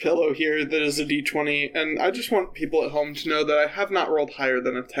have this pillow here that is a D20, and I just want people at home to know that I have not rolled higher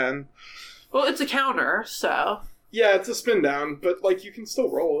than a 10. Well, it's a counter, so... Yeah, it's a spin down, but, like, you can still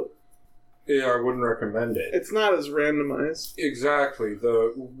roll it. Yeah, I wouldn't recommend it. It's not as randomized. Exactly.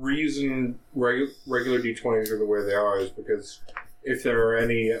 The reason regular D20s are the way they are is because if there are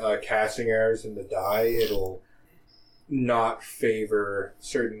any casting errors in the die, it'll not favor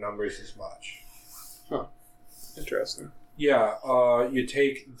certain numbers as much. Huh. Interesting. Yeah, you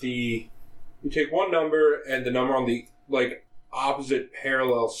take one number and the number on the, like, opposite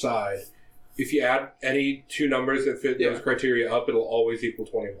parallel side. If you add any two numbers that fit those criteria up, it'll always equal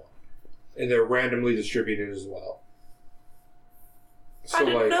 21. And they're randomly distributed as well. So, I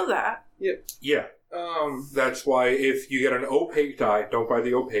didn't know that. Yeah. That's why if you get an opaque die, don't buy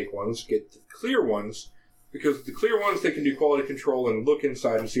the opaque ones. Get the clear ones. Because the clear ones, they can do quality control and look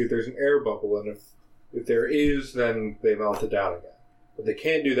inside and see if there's an air bubble in it. If there is, then they melt it down again. But they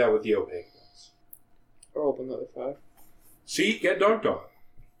can't do that with the opaque ones. I rolled another 5. See? Get dunked on.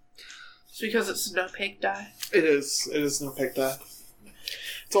 It's because it's an opaque die. It is. It is an opaque die.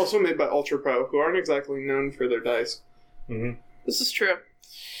 It's also made by Ultra Pro, who aren't exactly known for their dice. Mm-hmm. This is true.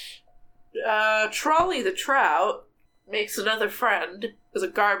 Trolley the Trout makes another friend is a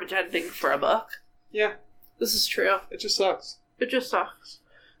garbage ending for a book. Yeah. This is true. It just sucks. It just sucks.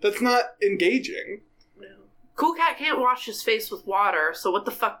 That's not engaging. No. Cool Cat can't wash his face with water, so what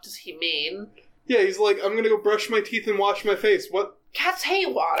the fuck does he mean? Yeah, he's like, I'm gonna go brush my teeth and wash my face. What Cats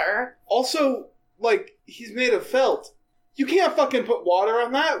hate water. Also, like, he's made of felt. You can't fucking put water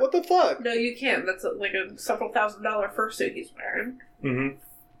on that. What the fuck? No, you can't. That's like a several $1,000 fursuit he's wearing. Mm-hmm.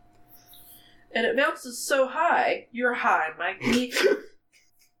 And it bounces so high. You're high, Mikey.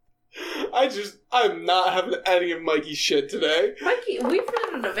 I'm not having any of Mikey's shit today. Mikey, we've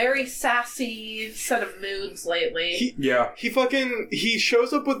been in a very sassy set of moods lately. He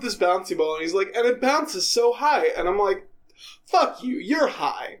shows up with this bouncy ball and he's like, and it bounces so high. And I'm like, fuck you, you're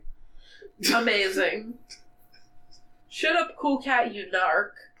high. Amazing. Shut up, cool cat, you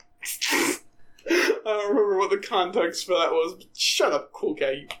narc. I don't remember what the context for that was, but shut up, cool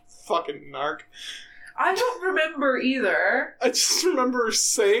cat, you fucking narc. I don't remember either. I just remember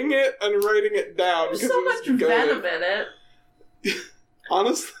saying it and writing it down. There's so much venom in it.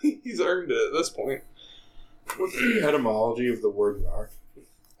 Honestly, he's earned it at this point. What's the etymology of the word narc?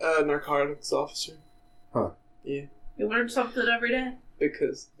 Narcotics officer. Huh. Yeah. You learn something every day.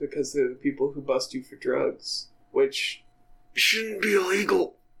 Because they're the people who bust you for drugs, which shouldn't be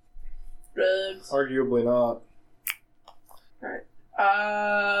illegal. Drugs. Arguably not. Alright.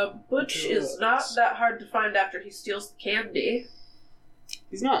 Butch is not that hard to find after he steals the candy.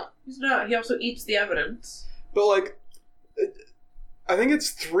 He's not. He's not. He also eats the evidence. But, like, I think it's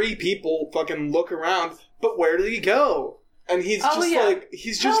 3 people fucking look around, but where did he go? And he's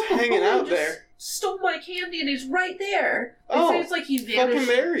he's just hanging out there. Stole my candy and he's right there. They say it's like he vanished. Fucking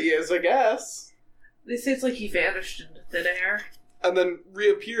there he is, I guess. They say it's like he vanished into thin air. And then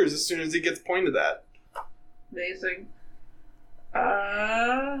reappears as soon as he gets pointed at. Amazing.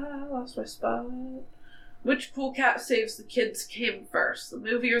 Lost my spot. Which cool cat saves the kids came first, the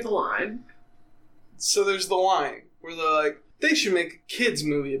movie or the line? So there's the line where they're like, they should make a kids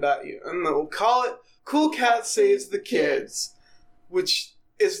movie about you, and they'll call it Cool Cat Saves the Kids, which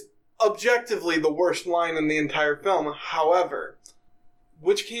is objectively the worst line in the entire film. However,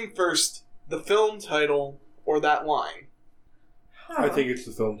 which came first, the film title or that line? I think it's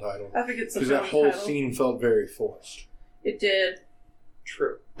the film title. I think it's the film title. Because that whole scene felt very forced. It did.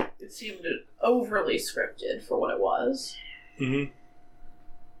 True. It seemed overly scripted for what it was. Mm-hmm.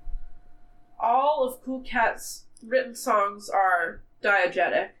 All of Cool Cat's written songs are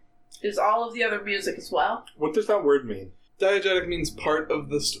diegetic. Is all of the other music as well? What does that word mean? Diegetic means part of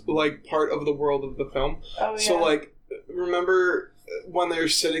the world of the film. Oh, yeah. So, like, remember when they're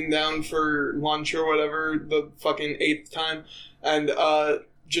sitting down for lunch or whatever, the fucking 8th time, and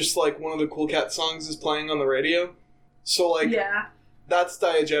just, like, one of the Cool Cat songs is playing on the radio? So, like, yeah. That's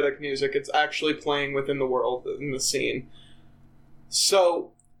diegetic music. It's actually playing within the world, in the scene.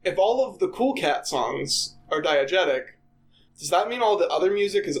 So, if all of the Cool Cat songs are diegetic, does that mean all the other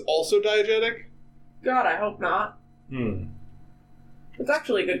music is also diegetic? God, I hope not. It's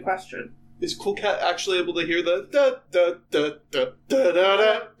actually a good question. Is Cool Cat actually able to hear the da da da da da da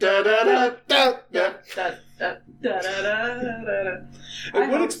da da da da da? It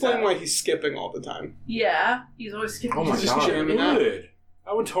would explain why he's skipping all the time. Yeah, he's always skipping. Oh my He's just god, jamming it out. would.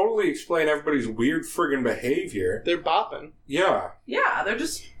 That would totally explain everybody's weird friggin' behavior. They're bopping. Yeah. Yeah, they're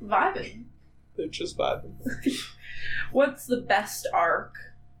just vibing. They're just vibing. What's the best arc?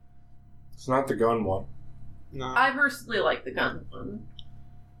 It's not the gun one. No. I personally like the gun one.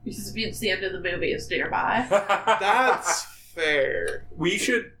 Because it means the end of the movie is nearby. That's fair. We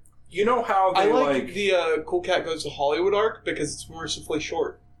should... You know how they I like the Cool Cat Goes to Hollywood arc because it's mercifully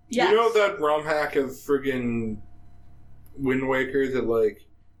short. Yes. You know that ROM hack of friggin' Wind Waker that, like,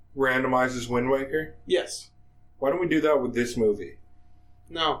 randomizes Wind Waker? Yes. Why don't we do that with this movie?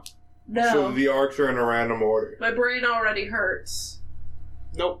 No. No. So the arcs are in a random order. My brain already hurts.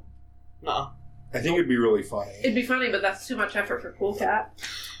 Nope. No. I think it'd be really funny. It'd be funny, but that's too much effort for Cool Cat.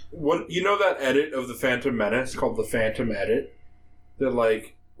 What you know that edit of the Phantom Menace called the Phantom Edit that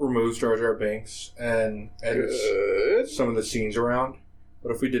like removes Jar Jar Binks and edits some of the scenes around?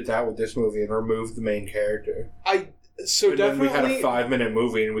 What if we did that with this movie and removed the main character? So then we had a 5-minute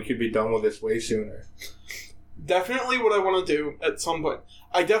movie and we could be done with this way sooner. Definitely what I want to do at some point.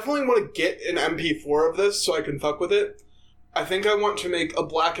 I definitely want to get an MP4 of this so I can fuck with it. I think I want to make a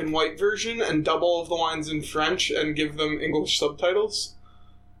black and white version and dub all of the lines in French and give them English subtitles.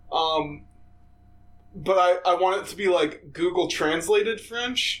 But I want it to be like Google translated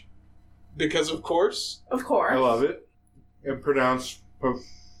French. Because of course. Of course. I love it. And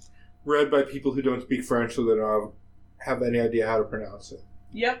read by people who don't speak French so they don't have any idea how to pronounce it.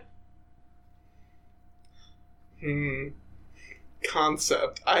 Yep.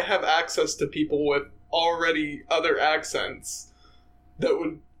 Concept. I have access to people with already other accents that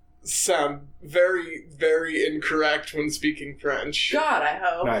would sound very, very incorrect when speaking French. God, I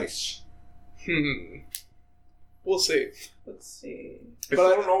hope. Nice. What? You know that edit of the Phantom Menace called the Phantom Edit that We'll see. Let's see. I still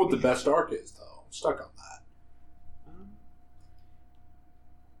don't know what the best arc is, though. I'm stuck on that.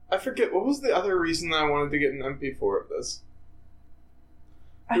 I forget, what was the other reason that I wanted to get an MP4 of this?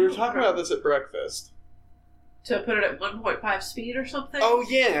 We were talking about this at breakfast. To put it at 1.5 speed or something? Oh,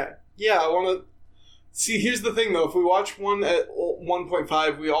 yeah. Yeah, I want to... See, here's the thing, though. If we watch one at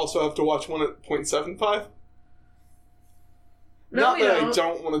 1.5, we also have to watch one at 0.75. No, Not we that don't. I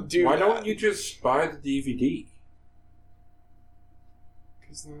don't want to do Why that. don't you just buy the DVD?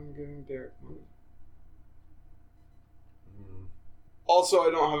 Because then I'm giving Derek money. Also,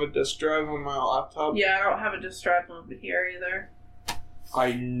 I don't have a disk drive on my laptop. Yeah, I don't have a disk drive over here either.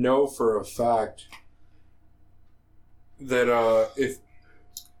 I know for a fact that if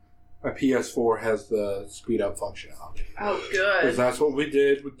my PS4 has the speed up functionality. Oh, Because good. that's what we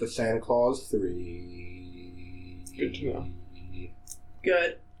did with the Santa Claus 3. Good to know.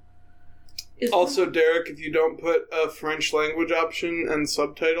 Good. Also, Derek, if you don't put a French language option and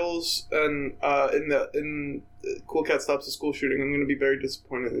subtitles and in Cool Cat Stops a School Shooting, I'm going to be very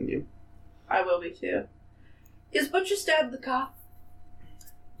disappointed in you. I will be too. Is Butch's dad the cop?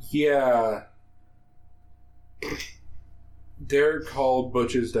 Yeah. Derek called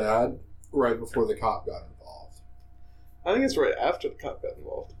Butch's dad right before the cop got involved. I think it's right after the cop got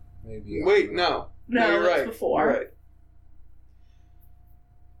involved. Maybe. Wait, no. No, you're it's right. before. You're right.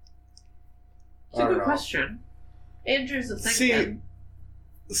 It's a I don't good know. question. Andrew's the thinking.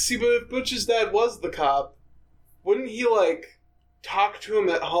 See, but if Butch's dad was the cop, wouldn't he, talk to him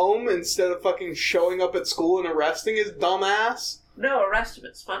at home instead of fucking showing up at school and arresting his dumb ass? No, arrest him.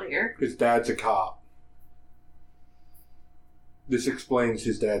 It's funnier. His dad's a cop. This explains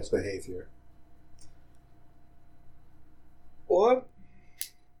his dad's behavior. What?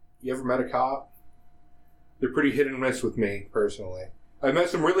 You ever met a cop? They're pretty hit and miss with me, personally. I've met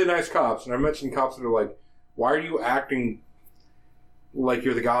some really nice cops, and I've met some cops that are like, why are you acting like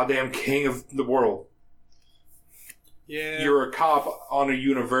you're the goddamn king of the world? Yeah. You're a cop on a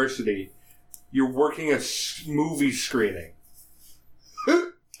university. You're working a movie screening.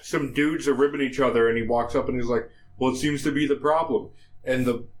 Some dudes are ribbing each other, and he walks up and he's like, well, it seems to be the problem. And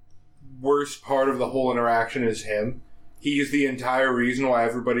the worst part of the whole interaction is him. He is the entire reason why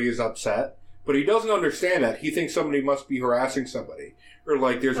everybody is upset. But he doesn't understand that. He thinks somebody must be harassing somebody. Or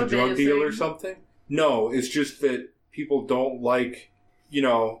there's a drug deal or something. No, it's just that people don't like,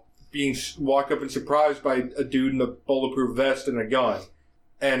 being walked up and surprised by a dude in a bulletproof vest and a gun.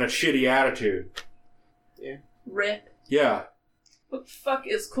 And a shitty attitude. Yeah. Rip. Yeah. What the fuck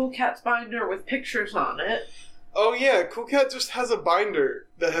is Cool Cat's binder with pictures on it? Oh, yeah, Cool Cat just has a binder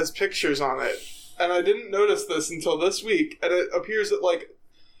that has pictures on it. And I didn't notice this until this week. And it appears at,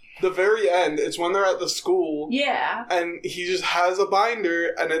 the very end. It's when they're at the school. Yeah. And he just has a binder,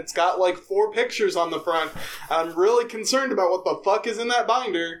 and it's got, 4 pictures on the front. And I'm really concerned about what the fuck is in that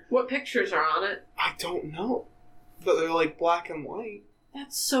binder. What pictures are on it? I don't know. But they're, black and white.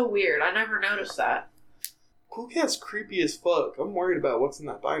 That's so weird. I never noticed that. Cool Cat's creepy as fuck. I'm worried about what's in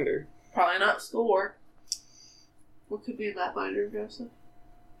that binder. Probably not schoolwork. What could be in that binder, Joseph?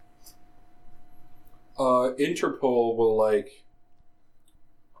 Interpol will,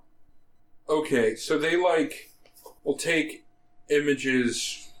 okay, so they, will take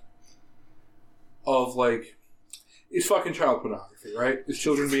images of, it's fucking child pornography, right? It's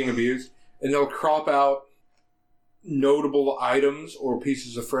children being abused. And they'll crop out notable items or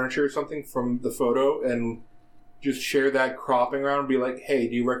pieces of furniture or something from the photo and just share that cropping around and be like, hey,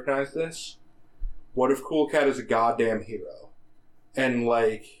 do you recognize this? What if Cool Cat is a goddamn hero? And,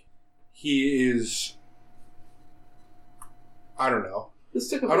 he is... I don't know.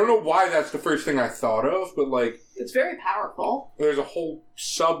 I don't know why that's the first thing I thought of, but, It's very powerful. there's a whole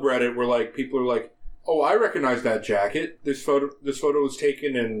subreddit where, people are like, oh, I recognize that jacket. This photo was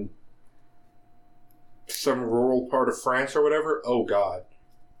taken in some rural part of France or whatever. Oh, God.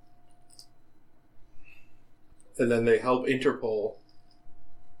 And then they help Interpol.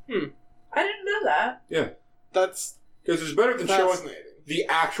 I didn't know that. Yeah. That's Because it's better than showing fascinating. the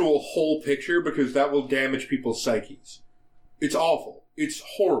actual whole picture, because that will damage people's psyches. It's awful. It's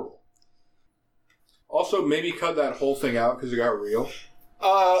horrible. Also, maybe cut that whole thing out because it got real.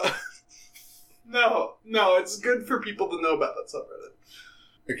 No, it's good for people to know about that subreddit.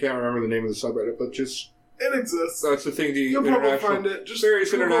 I can't remember the name of the subreddit, but just... It exists. That's the thing the You'll probably find it. Just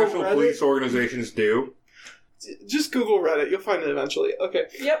various Google international Reddit. police organizations do. Just Google Reddit. You'll find it eventually. Okay.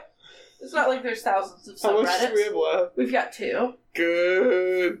 Yep. It's not like there's thousands of How much do we subreddits. have left? We've got 2.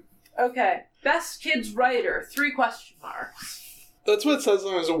 Good. Okay. Best Kids Writer, 3 question marks. That's what it says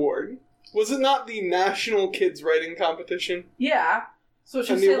on his award. Was it not the National Kids Writing Competition? Yeah. So it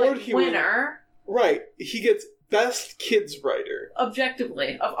should And the say, award he winner. Right. He gets best kids writer.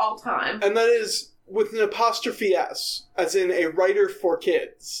 Objectively, of all time. And that is with an apostrophe S, as in a writer for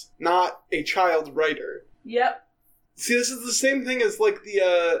kids, not a child writer. Yep. See, this is the same thing as, like,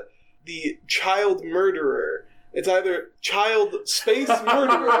 the child murderer. It's either child space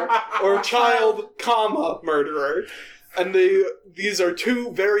murderer or child, comma, murderer. And these are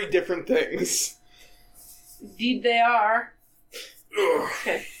two very different things. Indeed they are.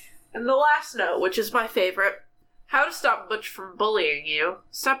 Okay. And the last note, which is my favorite. How to stop Butch from bullying you.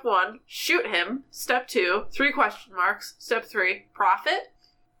 Step 1, shoot him. Step 2, 3 question marks. Step 3, profit.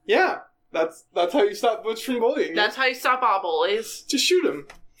 Yeah, that's how you stop Butch from bullying. That's how you stop all bullies. Just shoot him.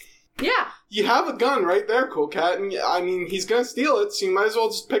 Yeah. You have a gun right there, Cool Cat, and I mean, he's gonna steal it, so you might as well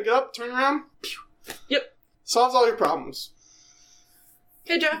just pick it up, turn around. Pew. Yep. Solves all your problems.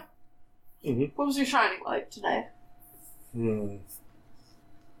 Hey, Joe. Mm-hmm. What was your shining light today?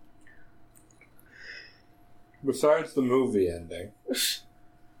 Besides the movie ending,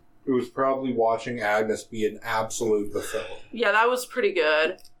 it was probably watching Agnes be an absolute buffoon. Yeah, that was pretty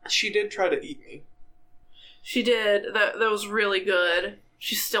good. She did try to eat me. She did. That was really good.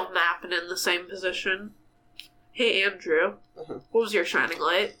 She's still napping in the same position. Hey, Andrew. Uh-huh. What was your shining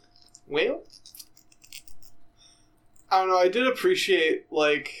light? Well, I don't know, I did appreciate,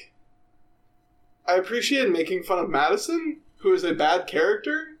 I appreciated making fun of Madison, who is a bad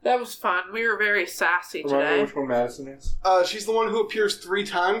character. That was fun. We were very sassy today. Remember which one Madison is? She's the one who appears 3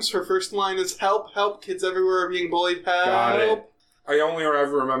 times. Her first line is, help, help, kids everywhere are being bullied, help. Got it. I only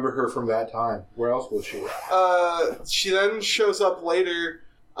ever remember her from that time. Where else was she? She then shows up later,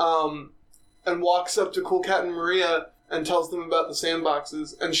 and walks up to Cool Cat and Maria and tells them about the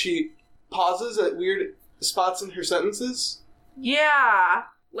sandboxes, and she pauses at weird spots in her sentences. Yeah.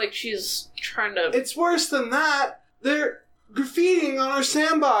 Like she's trying to... It's worse than that. They're graffitiing on our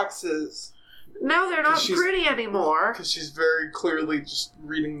sandboxes. No, they're not pretty anymore. Because she's very clearly just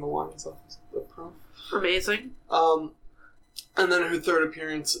reading the lines off the prompt. Amazing. And then her third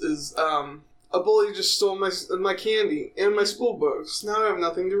appearance is, a bully just stole my candy and my school books. Now I have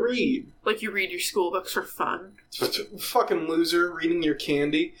nothing to read. Like you read your school books for fun. Fucking loser, reading your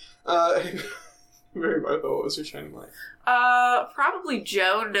candy. Mary Martha, what was her shining light? Probably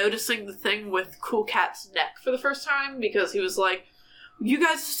Joe noticing the thing with Cool Cat's neck for the first time, because he was like, you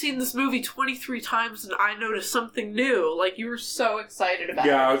guys have seen this movie 23 times and I noticed something new. Like, you were so excited about it.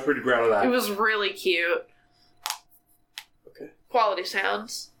 Yeah, I was pretty proud of that. It was really cute. Okay. Quality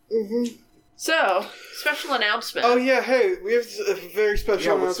sounds. Mm-hmm. So, special announcement. Oh yeah, hey, we have a very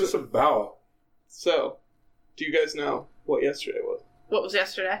special what's announcement. this about? So, do you guys know what yesterday was? What was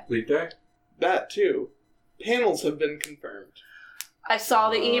yesterday? Leap day? That too. Panels have been confirmed. I saw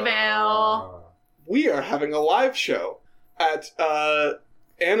the email. We are having a live show at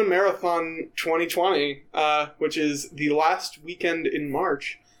Animarathon 2020, which is the last weekend in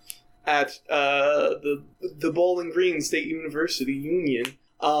March at the Bowling Green State University Union.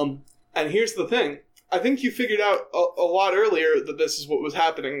 And here's the thing. I think you figured out a lot earlier that this is what was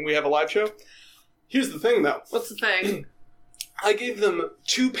happening. We have a live show. Here's the thing, though. What's the thing? I gave them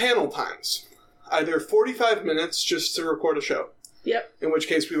 2 panel times. Either 45 minutes just to record a show. Yep. In which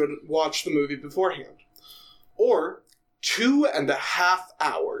case we would watch the movie beforehand. Or 2.5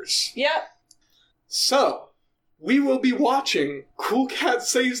 hours. Yep. So, we will be watching Cool Cat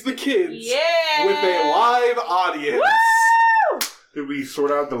Saves the Kids Yeah! with a live audience. Woo! Did we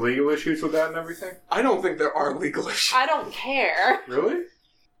sort out the legal issues with that and everything? I don't think there are legal issues. I don't care. Really?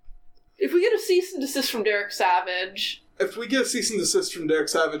 If we get a cease and desist from Derek Savage... If we get a cease and desist from Derek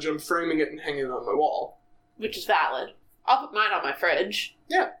Savage, I'm framing it and hanging it on my wall. Which is valid. I'll put mine on my fridge.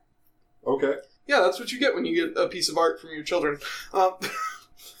 Yeah. Okay. Yeah, that's what you get when you get a piece of art from your children.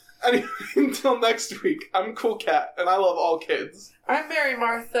 Anyway, until next week, I'm Cool Cat, and I love all kids. I'm Mary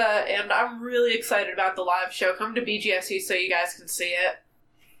Martha, and I'm really excited about the live show. Come to BGSU so you guys can see it.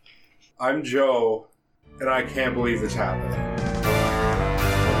 I'm Joe, and I can't believe this happened.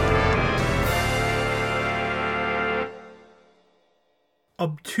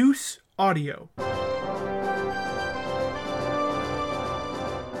 Obtuse Audio.